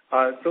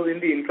 So in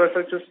the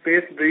infrastructure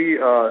space,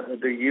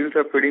 the yields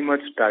are pretty much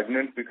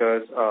stagnant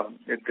because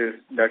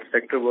that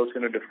sector works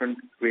in a different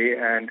way,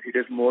 and it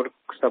is more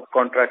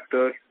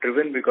subcontractor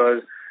driven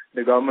because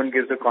the government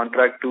gives a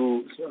contract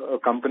to a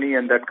company,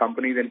 and that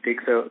company then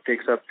takes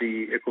up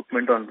the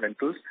equipment on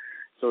rentals.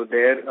 So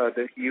there,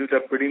 the yields are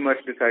pretty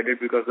much decided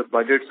because the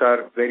budgets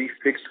are very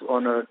fixed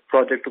on a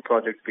project to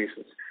project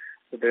basis.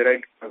 So there,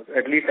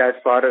 at least as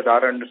far as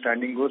our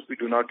understanding goes, we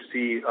do not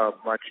see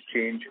much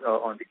change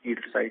on the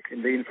yield side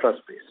in the infra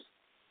space.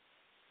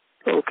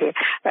 Okay.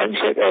 And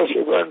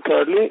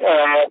thirdly,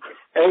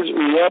 as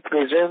we are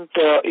present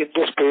in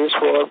the space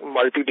for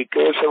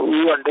multi-decades, so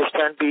we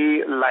understand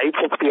the life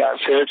of the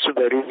assets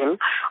very well,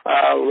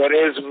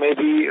 whereas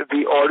maybe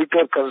the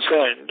auditor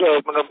concerned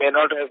may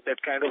not have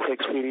that kind of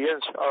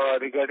experience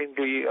regarding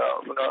the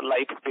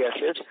life of the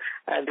assets,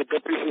 and the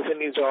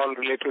depreciation is all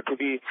related to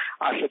the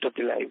asset of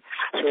the life.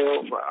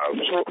 So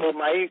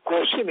my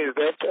question is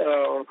that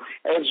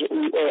as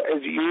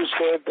you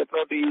said that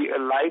the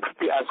life of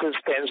the assets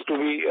tends to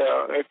be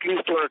at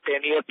least on a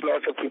 10-year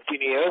plus or 15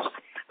 years,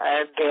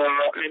 and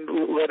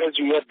whereas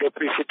we are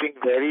depreciating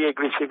very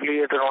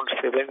aggressively at around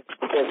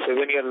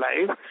 7-year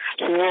life.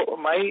 So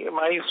my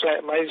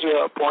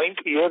point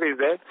here is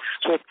that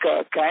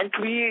can't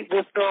we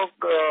just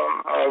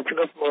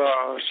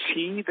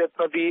see that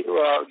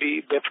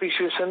the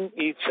depreciation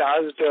is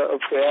charged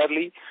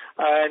fairly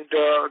and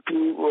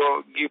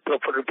to give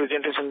proper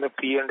representation in the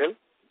P&L?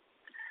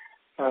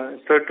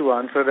 Sir, to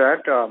answer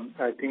that,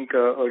 I think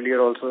earlier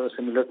also a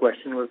similar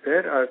question was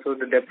there. So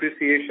the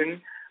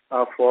depreciation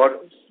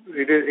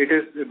it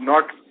is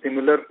not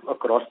similar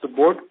across the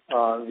board.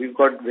 We've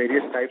got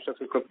various types of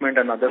equipment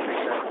and other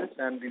fixed assets,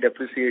 and the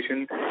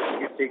depreciation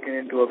is taken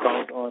into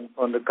account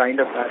on the kind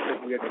of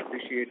asset we are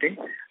depreciating.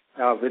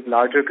 With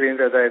larger cranes,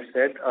 as I have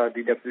said,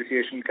 the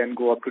depreciation can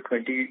go up to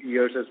 20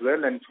 years as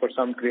well, and for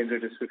some cranes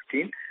it is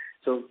 15.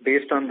 So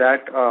based on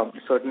that,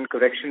 certain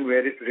correction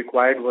where it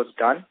required was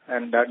done,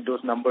 and that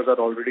those numbers are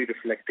already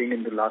reflecting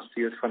in the last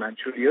year's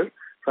financial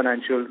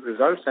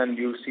results, and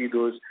you'll see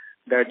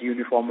that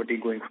uniformity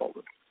going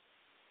forward.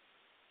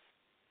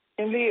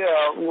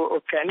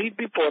 Can it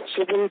be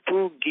possible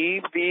to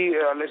give the,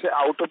 let's say,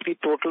 out of the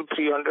total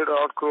 300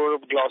 odd crore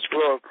of gross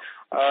block,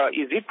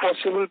 is it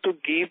possible to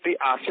give the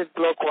asset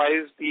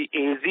block-wise the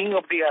aging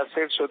of the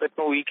assets so that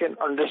we can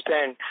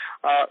understand,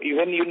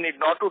 even you need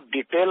not to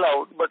detail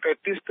out, but at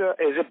least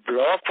as a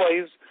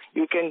block-wise,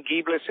 you can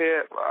give, let's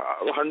say,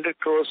 100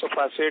 crores of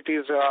asset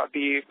is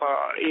the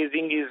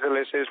aging is,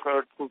 let's say,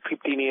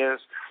 15 years.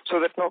 So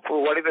that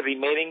what is the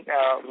remaining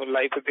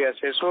life of the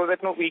asset? So that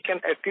we can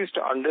at least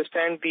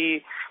understand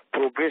the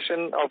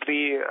progression of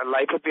the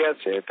life of the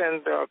asset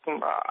and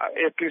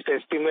at least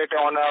estimate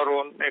on our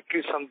own at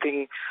least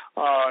something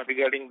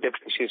regarding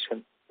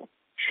depreciation.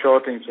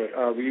 Sure thing,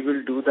 sir. We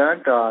will do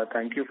that.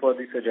 Thank you for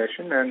the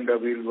suggestion, and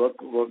we'll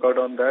work out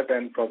on that,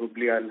 and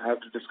probably I'll have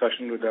the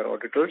discussion with our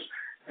auditors,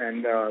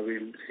 and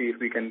we'll see if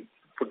we can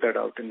put that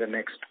out in the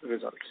next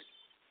results.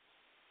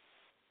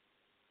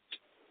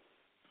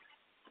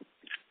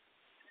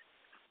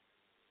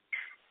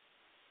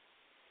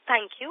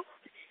 Thank you.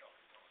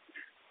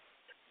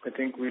 I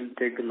think we'll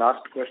take the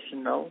last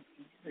question now,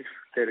 if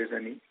there is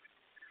any.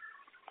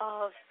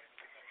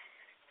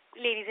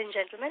 Ladies and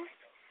gentlemen,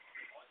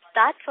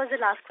 that was the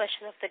last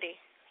question of the day.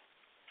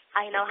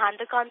 I now hand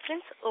the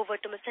conference over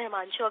to Mr.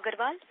 Himanshu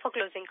Agarwal for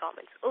closing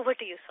comments. Over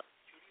to you, sir.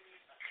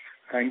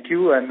 Thank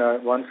you, and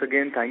once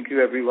again, thank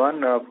you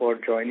everyone for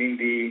joining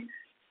the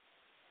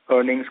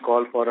earnings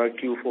call for our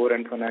Q4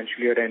 and financial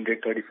year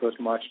ended 31st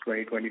March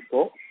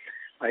 2024.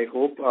 I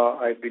hope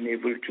I've been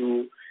able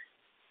to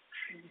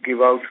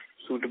give out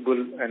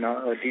suitable and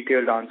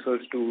detailed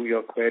answers to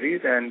your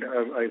queries, and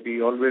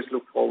we always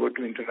look forward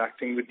to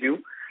interacting with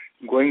you.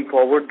 Going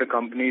forward, the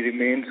company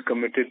remains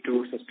committed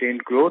to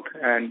sustained growth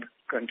and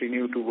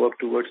continue to work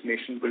towards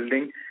nation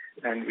building,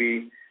 and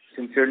we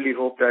sincerely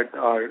hope that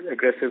our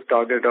aggressive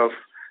target of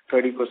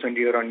 30%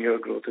 year-on-year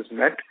growth is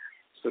met.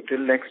 So till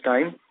next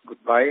time,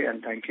 goodbye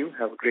and thank you.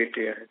 Have a great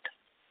day ahead.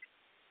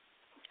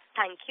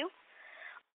 Thank you.